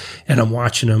 And I'm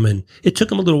watching him, and it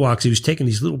took him a little while because he was taking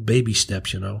these little baby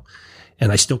steps, you know,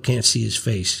 and I still can't see his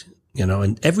face. You know,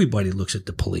 and everybody looks at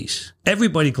the police.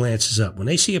 Everybody glances up. When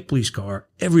they see a police car,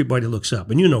 everybody looks up.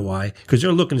 And you know why? Because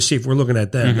they're looking to see if we're looking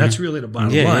at them. Mm-hmm. That's really the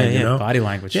bottom line, you know? Body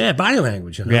language. Yeah, body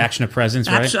language. You know? Reaction to presence,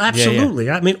 right? Absolutely.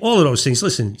 Yeah. I mean, all of those things.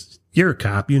 Listen, you're a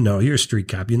cop. You know, you're a street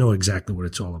cop. You know exactly what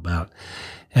it's all about.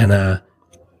 And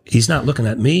he's not looking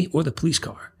at me or the police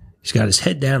car. He's got his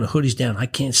head down, the hoodie's down. I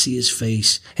can't see his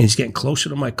face. And he's getting closer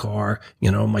to my car. You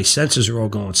know, my senses are all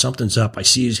going, something's up. I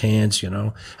see his hands, you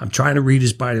know. I'm trying to read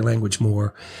his body language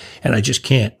more, and I just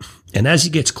can't. And as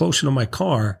he gets closer to my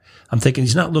car, I'm thinking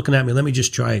he's not looking at me. Let me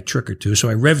just try a trick or two. So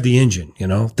I rev the engine, you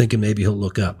know, thinking maybe he'll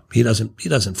look up. He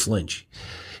doesn't flinch.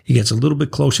 He gets a little bit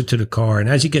closer to the car. And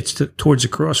as he gets towards the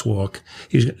crosswalk,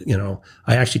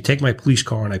 I actually take my police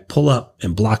car and I pull up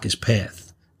and block his path.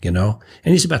 You know,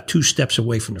 and he's about 2 steps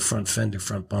away from the front fender,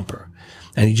 front bumper.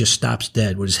 And he just stops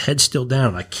dead with his head still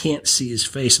down. I can't see his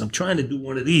face. And I'm trying to do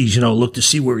one of these, you know, look to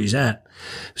see where he's at,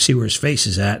 see where his face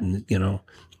is at. And, you know,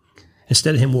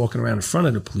 instead of him walking around in front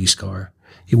of the police car,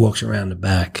 he walks around the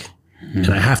back. Mm-hmm.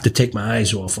 And I have to take my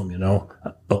eyes off him, you know.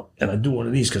 And I do one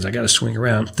of these because I got to swing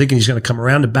around, thinking he's going to come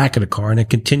around the back of the car and then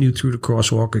continue through the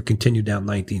crosswalk or continue down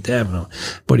 19th Avenue.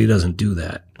 But he doesn't do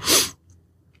that.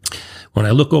 When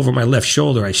I look over my left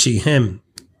shoulder, I see him,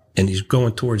 and he's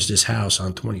going towards this house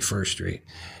on 21st Street.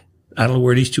 I don't know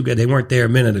where these 2 guys, they weren't there a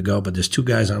minute ago, but there's 2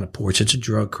 guys on the porch. It's a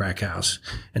drug crack house.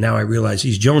 And now I realize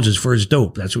he's Jones's for his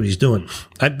dope. That's what he's doing.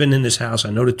 I've been in this house.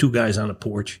 I know the 2 guys on the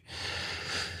porch.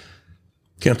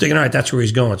 Okay, I'm thinking, all right, that's where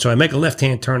he's going. So I make a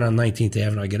left-hand turn on 19th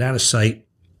Avenue. I get out of sight.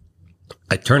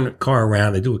 I turn the car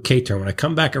around. I do a K-turn. When I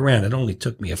come back around, it only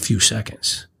took me a few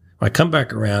seconds. When I come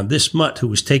back around, this mutt who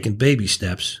was taking baby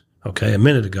steps, okay, a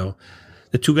minute ago,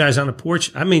 the 2 guys on the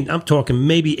porch, I mean, I'm talking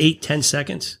maybe 8-10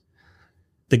 seconds.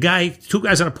 The guy, 2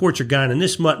 guys on the porch are gone, and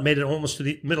this mutt made it almost to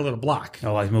the middle of the block.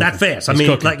 Oh, like that fast. I mean,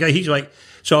 cooking. Like he's like,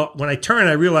 so when I turn,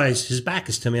 I realize his back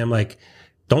is to me. I'm like,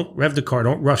 don't rev the car,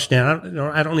 don't rush down.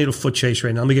 I don't need a foot chase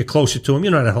right now. Let me get closer to him. You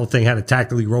know that whole thing, how to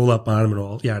tactically roll up on him and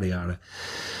all, yada, yada.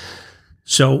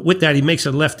 So with that, he makes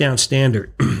a left down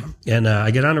standard. And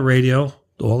I get on the radio.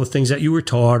 All the things that you were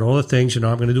taught, all the things, you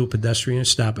know, I'm going to do a pedestrian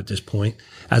stop at this point.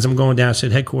 As I'm going down, I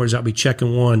said, headquarters, I'll be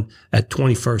checking 1 at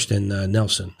 21st and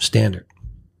Nelson, standard.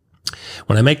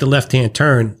 When I make the left-hand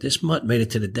turn, this mutt made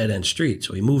it to the dead-end street,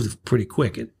 so he moved pretty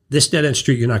quick. This dead-end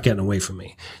street, you're not getting away from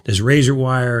me. There's razor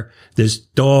wire, there's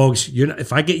dogs.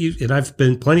 If I get you, and I've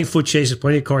been plenty of foot chases,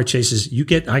 plenty of car chases,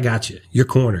 I got you. You're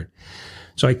cornered.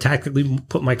 So I tactically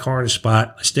put my car in a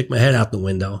spot. I stick my head out the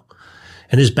window.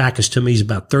 And his back is to me. He's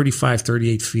about 35,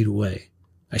 38 feet away.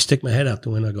 I stick my head out the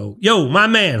window. I go, yo, my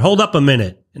man, hold up a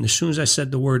minute. And as soon as I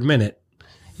said the word minute,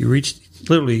 he reached,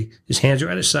 literally, his hands are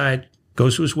at his side,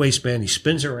 goes to his waistband. He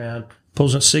spins around,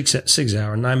 pulls a 6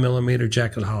 hour, 9mm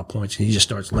jacket hollow points, and he just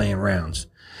starts laying rounds.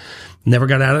 Never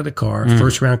got out of the car.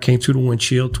 First round came through the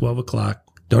windshield, 12 o'clock.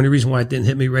 The only reason why it didn't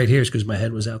hit me right here is because my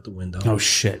head was out the window. Oh,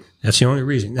 shit. That's the only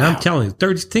reason. Now, I'm telling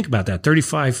you, think about that,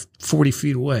 35, 40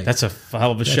 feet away. That's a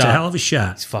hell of a shot. That's a hell of a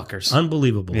shot. These fuckers.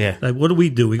 Unbelievable. Yeah. Like, what do? We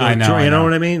go, I know, you know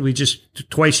what I mean? We just,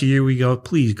 twice a year, we go,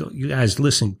 please, go, you guys,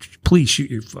 listen, please shoot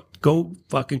your, go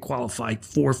fucking qualify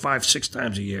 4, 5, 6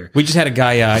 times a year. We just had a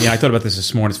guy, I thought about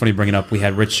this morning. It's funny you bring it up. We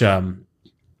had Rich,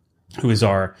 who is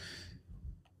our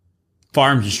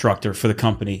firearms instructor for the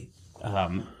company,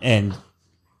 and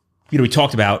we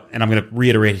talked about, and I'm going to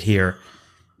reiterate it here,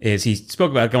 is he spoke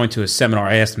about going to a seminar.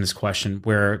 I asked him this question,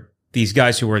 where these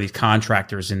guys who were these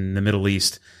contractors in the Middle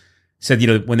East said,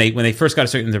 when they first got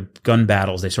started in their gun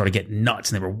battles, they started getting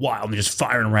nuts and they were wild and they're just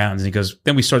firing rounds. And he goes,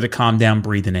 then we started to calm down,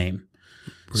 breathe the name.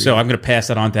 So I'm going to pass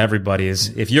that on to everybody, is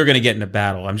if you're going to get in a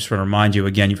battle, I'm just going to remind you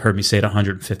again, you've heard me say it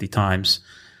 150 times.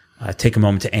 Take a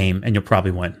moment to aim and you'll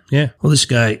probably win. Yeah. Well, this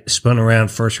guy spun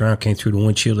around, first round came through the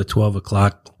windshield at 12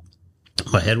 o'clock.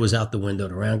 My head was out the window.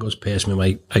 The round goes past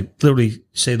me. I literally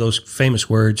say those famous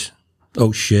words,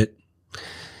 oh, shit.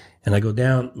 And I go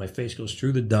down. My face goes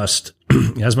through the dust.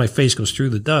 As my face goes through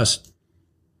the dust,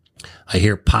 I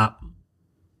hear pop,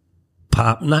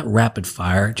 pop, not rapid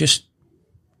fire, just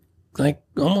like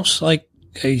almost like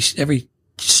every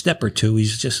step or two,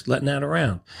 he's just letting out a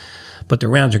round. But the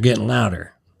rounds are getting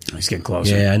louder. He's getting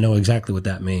closer. Yeah, I know exactly what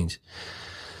that means.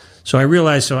 So I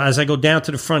realized, so as I go down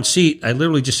to the front seat, I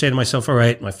literally just say to myself, all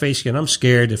right, my face again, I'm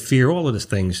scared, the fear, all of the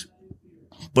things.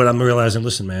 But I'm realizing,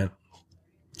 listen, man,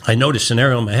 I know the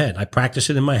scenario in my head. I practice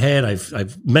it in my head.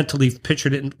 I've mentally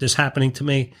pictured this happening to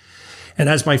me. And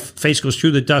as my face goes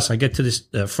through the dust, I get to this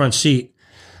front seat.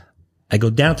 I go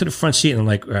down to the front seat and I'm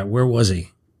like, all right, where was he?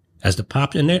 As the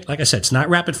pop in there, like I said, it's not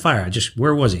rapid fire.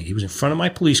 Where was he? He was in front of my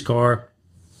police car,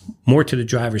 more to the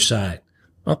driver's side.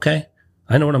 Okay,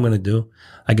 I know what I'm going to do.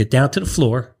 I get down to the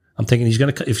floor. I'm thinking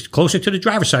if he's closer to the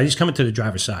driver's side, he's coming to the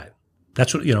driver's side.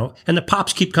 That's what, and the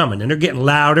pops keep coming and they're getting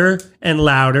louder and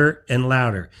louder and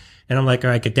louder. And I'm like,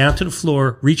 all right, get down to the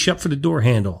floor, reach up for the door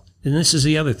handle. And this is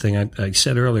the other thing I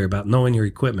said earlier about knowing your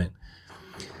equipment.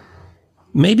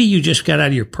 Maybe you just got out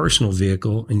of your personal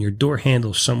vehicle and your door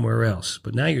handle's somewhere else,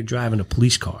 but now you're driving a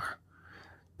police car.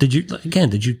 Did you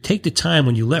take the time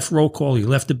when you left roll call, you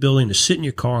left the building to sit in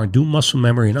your car and do muscle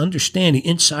memory and understand the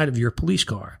inside of your police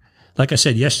car? Like I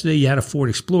said, yesterday you had a Ford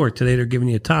Explorer. Today they're giving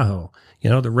you a Tahoe.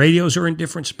 The radios are in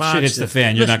different spots. Shit hits the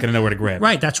fan. You're not going to know where to grab.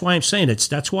 Right. That's why I'm saying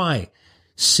that's why.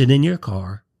 Sit in your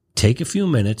car, take a few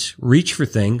minutes, reach for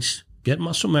things, get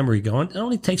muscle memory going. It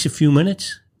only takes a few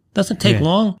minutes. Doesn't take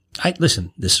long.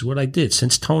 Listen, this is what I did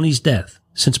since Tony's death.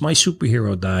 Since my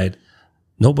superhero died,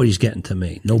 nobody's getting to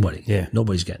me. Nobody. Yeah.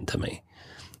 Nobody's getting to me.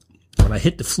 When I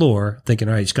hit the floor, thinking,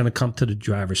 all right, it's going to come to the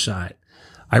driver's side.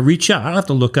 I reach out. I don't have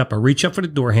to look up. I reach up for the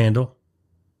door handle.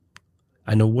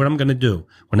 I know what I'm going to do.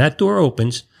 When that door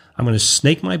opens, I'm going to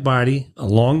snake my body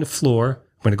along the floor.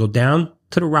 I'm going to go down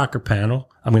to the rocker panel.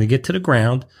 I'm going to get to the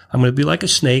ground. I'm going to be like a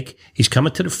snake. He's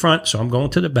coming to the front, so I'm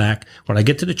going to the back. When I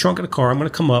get to the trunk of the car, I'm going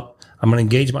to come up. I'm going to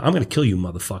engage I'm going to kill you,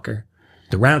 motherfucker.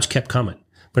 The rounds kept coming.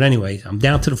 But anyway, I'm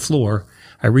down to the floor.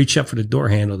 I reach up for the door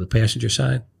handle, the passenger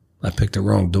side. I picked the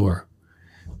wrong door.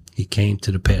 He came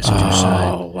to the passenger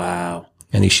side. Oh, wow.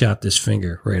 And he shot this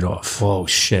finger right off. Oh,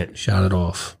 shit. Shot it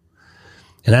off.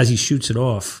 And as he shoots it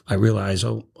off, I realize,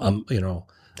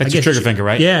 That's your trigger finger,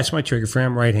 right? Yeah, it's my trigger finger.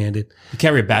 I'm right-handed. You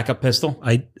carry a backup pistol?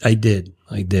 I did.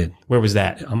 Where was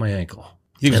that? On my ankle.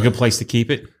 You think it was a good place to keep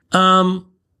it?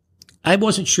 I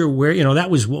wasn't sure where,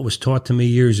 that was what was taught to me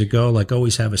years ago. Like,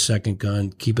 always have a second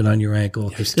gun, keep it on your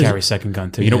ankle. I used to carry a second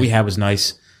gun, too. You know what we had was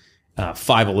nice?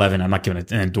 511. I'm not giving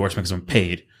it an endorsement because I'm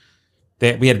paid.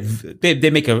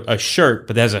 They make a shirt,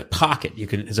 but there's a pocket.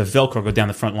 There's a Velcro go down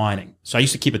the front lining. So I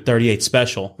used to keep a 38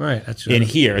 special in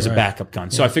here as a backup gun.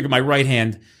 So I figured my right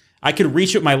hand, I could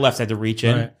reach with my left, I had to reach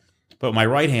in. Right. But with my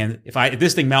right hand, if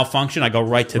this thing malfunctioned, I go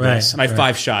right to this. And I have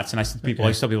 5 shots. And I said to people, I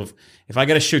used to tell people, if I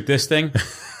got to shoot this thing,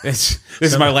 this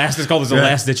is my last. It's called a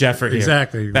last ditch effort here.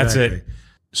 Exactly. That's it.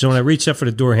 So when I reached up for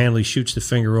the door handle, he shoots the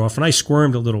finger off, and I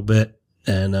squirmed a little bit,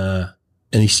 and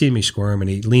he sees me squirm, and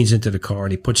he leans into the car,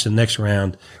 and he puts the next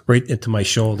round right into my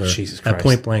shoulder at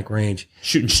point blank range,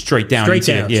 shooting straight down,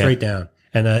 straight down,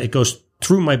 and it goes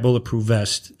through my bulletproof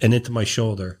vest and into my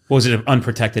shoulder. Was it an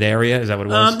unprotected area? Is that what it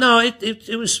was? No,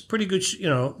 it was pretty good.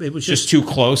 It was just too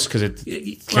close because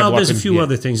there's a few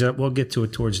other things that we'll get to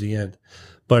it towards the end,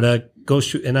 but goes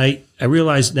through, and I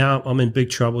realize now I'm in big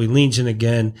trouble. He leans in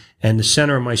again, and the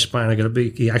center of my spine,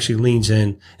 he actually leans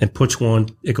in and puts one.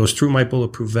 It goes through my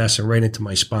bulletproof vest and right into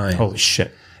my spine. Holy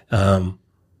shit!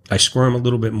 I squirm a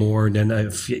little bit more, and then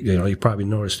you probably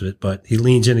noticed it, but he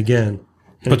leans in again.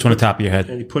 Puts one on the top of your head.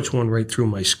 And he puts one right through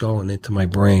my skull and into my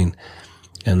brain.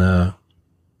 And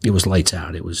it was lights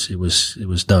out. It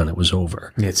was done. It was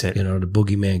over. That's it. The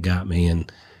boogeyman got me,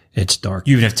 and it's dark.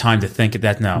 You even have time to think of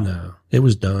that now? No. It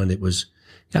was done.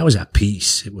 I was at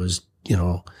peace. It was, there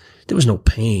was no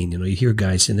pain. You hear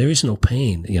guys saying there is no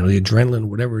pain. The adrenaline,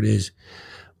 whatever it is.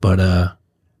 But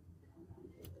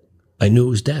I knew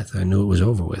it was death. I knew it was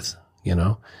over with,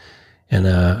 And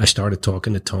I started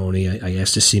talking to Tony. I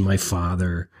asked to see my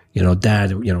father.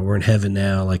 Dad, we're in heaven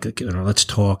now. Like, let's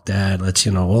talk, Dad. Let's,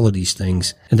 all of these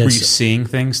things. And then, were you seeing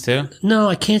things too? No,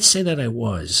 I can't say that I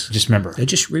was. Just remember. I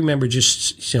just remember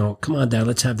come on, Dad,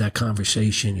 let's have that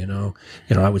conversation,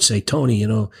 I would say, Tony,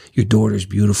 your daughter's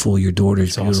beautiful. Your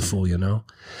daughter's beautiful, awesome.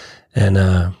 And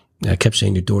I kept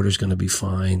saying, your daughter's going to be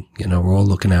fine. We're all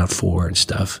looking out for her and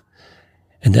stuff.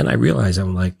 And then I realized,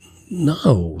 I'm like,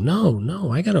 No.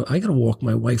 I gotta walk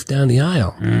my wife down the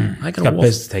aisle. I got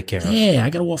business to take care of. Yeah, I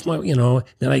gotta walk my,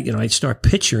 then I start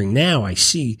picturing now. I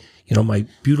see, my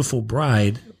beautiful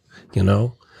bride,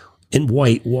 in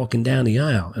white walking down the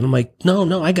aisle. And I'm like,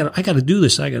 no, I gotta do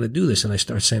this. And I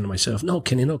start saying to myself, no,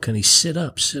 Kenny, sit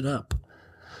up.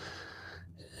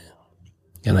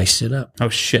 And I sit up. Oh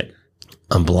shit.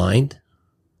 I'm blind.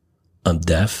 I'm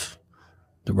deaf.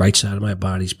 The right side of my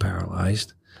body's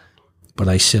paralyzed. But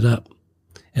I sit up.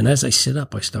 And as I sit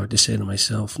up, I start to say to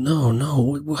myself, no,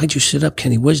 why'd you sit up,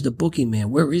 Kenny? Where's the boogeyman?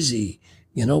 Where is he?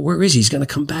 Where is he? He's going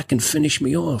to come back and finish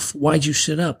me off. Why'd you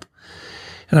sit up?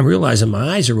 And I'm realizing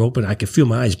my eyes are open. I can feel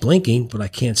my eyes blinking, but I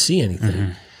can't see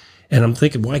anything. And I'm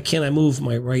thinking, why can't I move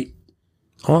my right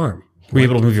arm? Were you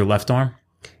able to move your left arm?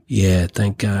 Yeah,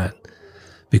 thank God.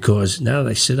 Because now that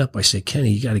I sit up, I say,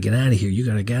 Kenny, you got to get out of here. You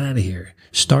got to get out of here.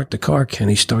 Start the car,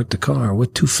 Kenny. Start the car.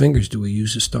 What 2 fingers do we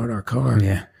use to start our car?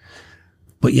 Yeah.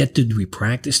 But yet, did we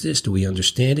practice this? Do we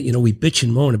understand it? You know, we bitch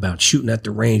and moan about shooting at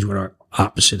the range with our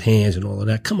opposite hands and all of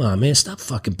that. Come on, man. Stop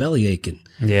fucking belly aching.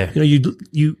 Yeah. You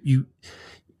know,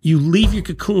 you leave your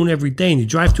cocoon every day and you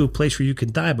drive to a place where you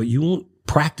can die, but you won't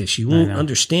practice. You won't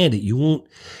understand it. You won't,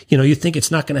 you know, you think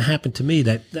it's not going to happen to me.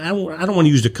 That I don't want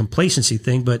to use the complacency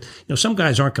thing, but, you know, some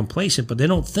guys aren't complacent, but they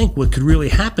don't think what could really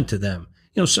happen to them.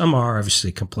 You know, some are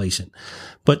obviously complacent,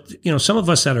 but, you know, some of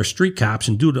us that are street cops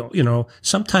and do the, you know,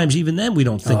 sometimes even then we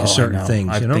don't think of certain things,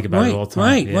 I you know, think about it all the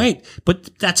time. Right.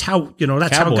 But that's how, you know,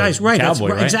 that's Cowboy. how guys, right. Cowboy,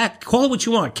 That's right? Exactly. Call it what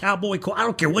you want. Cowboy, I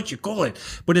don't care what you call it,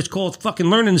 but it's called fucking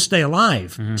learning to stay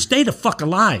alive. Stay the fuck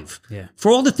alive. Yeah.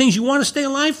 For all the things you want to stay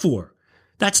alive for.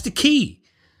 That's the key.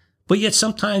 But yet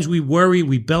sometimes we worry,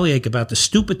 we bellyache about the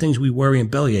stupid things we worry and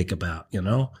bellyache about, you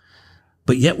know?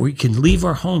 But yet we can leave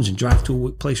our homes and drive to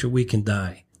a place where we can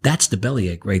die. That's the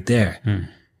bellyache right there.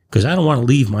 Because I don't want to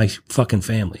leave my fucking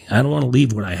family. I don't want to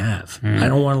leave what I have. I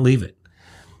don't want to leave it.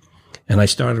 And I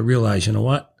started to realize, you know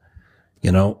what?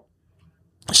 You know,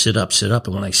 sit up.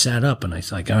 And when I sat up and I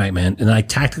was like, all right, man. And I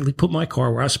tactically put my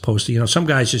car where I was supposed to. You know, some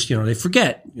guys just, you know, they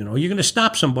forget. You know, you're going to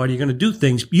stop somebody. You're going to do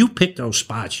things. You pick those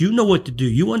spots. You know what to do.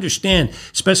 You understand,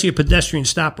 especially a pedestrian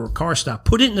stop or a car stop.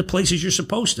 Put it in the places you're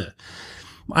supposed to.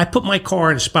 I put my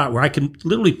car in a spot where I can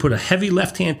literally put a heavy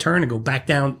left-hand turn and go back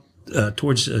down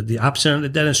towards the opposite end of the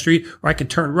dead-end street, or I could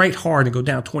turn right hard and go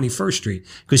down 21st Street.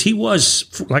 Because he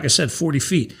was, like I said, 40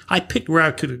 feet. I picked where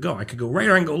I could go. I could go right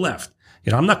or I can go left.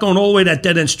 You know, I'm not going all the way to that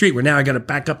dead-end street where now I got to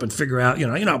back up and figure out, you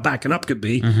know how backing up could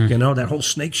be, you know, that whole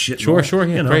snake shit. Sure, yeah,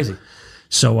 you know. crazy.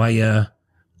 So I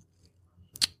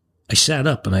sat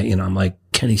up and I'm like,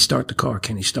 Kenny, start the car.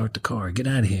 Get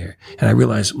out of here. And I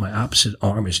realized my opposite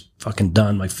arm is fucking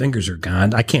done. My fingers are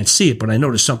gone. I can't see it, but I know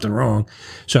there's something wrong.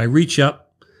 So I reach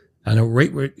up. I know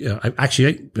right where,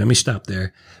 let me stop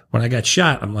there. When I got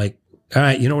shot, I'm like, all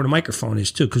right, you know where the microphone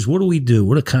is too. Cause what do we do?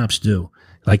 What do cops do?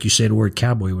 Like you say the word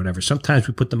cowboy or whatever. Sometimes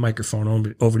we put the microphone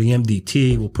over the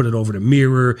MDT. We'll put it over the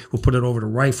mirror. We'll put it over the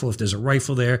rifle. If there's a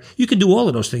rifle there, you can do all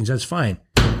of those things. That's fine.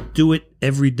 Do it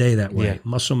every day that way. Yeah.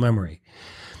 Muscle memory.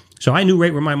 So I knew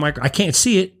right where my I can't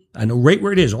see it. I know right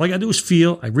where it is. All I got to do is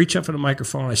feel. I reach up for the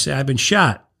microphone. I say, I've been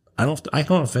shot. I don't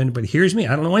know if anybody hears me.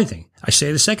 I don't know anything. I say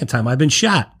it a second time. I've been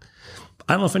shot.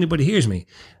 I don't know if anybody hears me.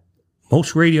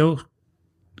 Most radio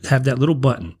have that little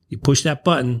button. You push that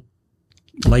button,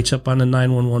 lights up on the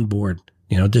 911 board,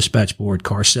 you know, dispatch board,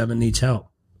 car 7 needs help.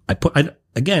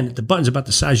 Again, the button's about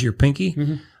the size of your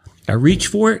pinky. I reach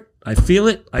for it. I feel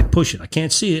it. I push it. I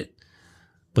can't see it,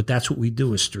 but that's what we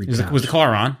do as street cops. Was the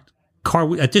car on?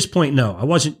 At this point, no.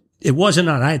 It wasn't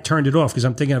on. I had turned it off because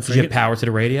I'm thinking, Did you have power to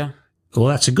the radio? Well,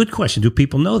 that's a good question. Do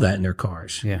people know that in their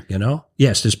cars? Yeah. You know?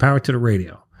 Yes, there's power to the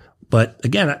radio. But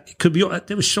again, it could be,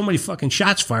 there was so many fucking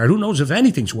shots fired. Who knows if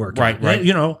anything's working? Right.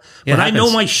 You know, Yeah, but I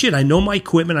know my shit. I know my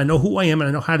equipment. I know who I am and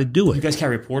I know how to do it. You guys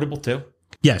carry a portable too?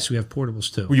 Yes, we have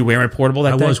portables too. Were you wearing a portable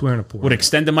that day? I was wearing a portable. Would it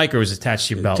extend the mic or was it attached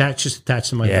to your belt? Just attached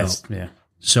to my belt. Yeah.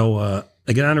 So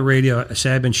I get on the radio. I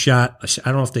say I've been shot.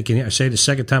 I don't know if they can hear. I say the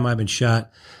second time I've been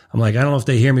shot. I'm like, I don't know if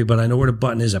they hear me, but I know where the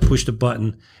button is. I push the button,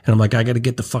 and I'm like, I got to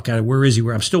get the fuck out of where is he?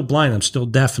 Where I'm still blind. I'm still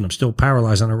deaf, and I'm still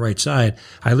paralyzed on the right side.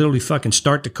 I literally fucking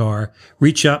start the car,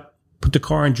 reach up, put the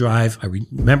car in drive. I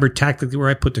remember tactically where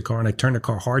I put the car, and I turn the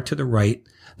car hard to the right.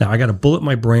 Now, I got a bullet in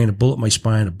my brain, a bullet in my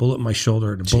spine, a bullet in my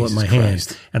shoulder, and a bullet in my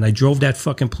hand. And I drove that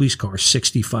fucking police car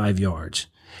 65 yards.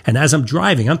 And as I'm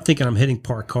driving, I'm thinking I'm hitting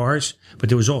parked cars, but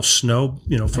there was all snow,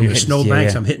 you know, from the snow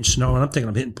banks. I'm hitting snow, and I'm thinking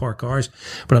I'm hitting parked cars.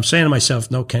 But I'm saying to myself,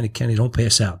 no, Kenny, don't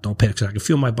pass out. Don't pass out. I can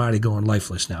feel my body going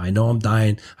lifeless now. I know I'm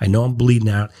dying. I know I'm bleeding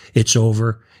out. It's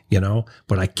over, you know,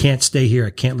 but I can't stay here.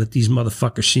 I can't let these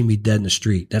motherfuckers see me dead in the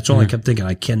street. That's all I kept thinking.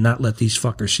 I cannot let these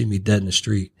fuckers see me dead in the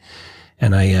street.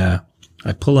 And I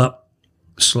pull up.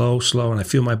 Slow, and I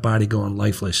feel my body going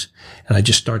lifeless. And I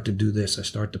just start to do this. I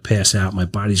start to pass out. My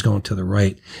body's going to the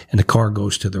right, and the car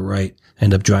goes to the right. I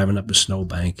end up driving up a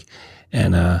snowbank,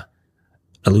 and I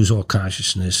lose all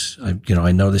consciousness.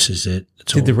 I know this is it.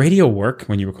 Did the radio work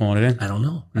when you were calling it in? I don't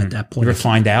know. At that point. You ever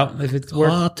find out if it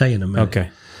worked? I'll tell you in a minute. Okay.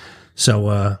 So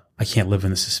I can't live in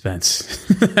the suspense.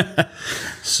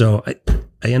 So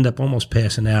I end up almost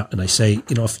passing out, and I say,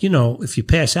 if you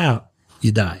pass out,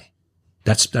 you die.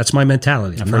 That's my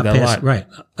mentality. I've heard that a lot. Right.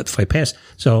 If I pass.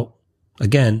 So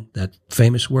again, that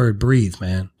famous word, breathe,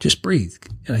 man. Just breathe.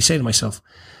 And I say to myself,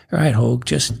 all right, Hogue,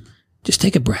 just Just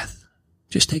take a breath.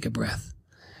 Just take a breath.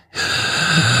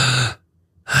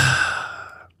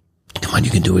 Come on,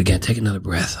 you can do it again. Take another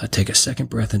breath. I take a second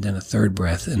breath and then a third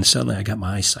breath, and suddenly I got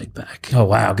my eyesight back. Oh,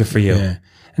 wow. Good for you. Yeah.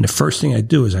 And the first thing I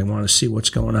do is I want to see what's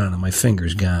going on, and my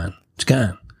finger's gone. It's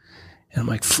gone. And I'm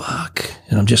like, fuck.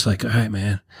 And I'm just like, all right,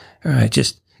 man. All right,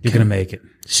 just. You're going to make it.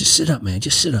 Just sit up, man.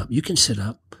 Just sit up. You can sit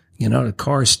up. You know, the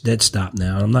car's dead stop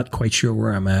now. I'm not quite sure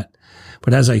where I'm at.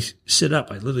 But as I sit up,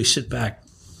 I literally sit back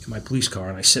in my police car,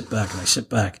 and I sit back, and I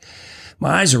sit back.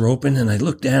 My eyes are open, and I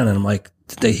look down, and I'm like,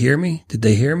 did they hear me? Did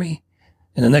they hear me?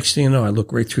 And the next thing you know, I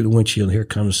look right through the windshield, and here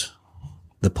comes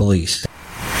the police.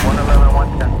 111,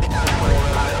 110.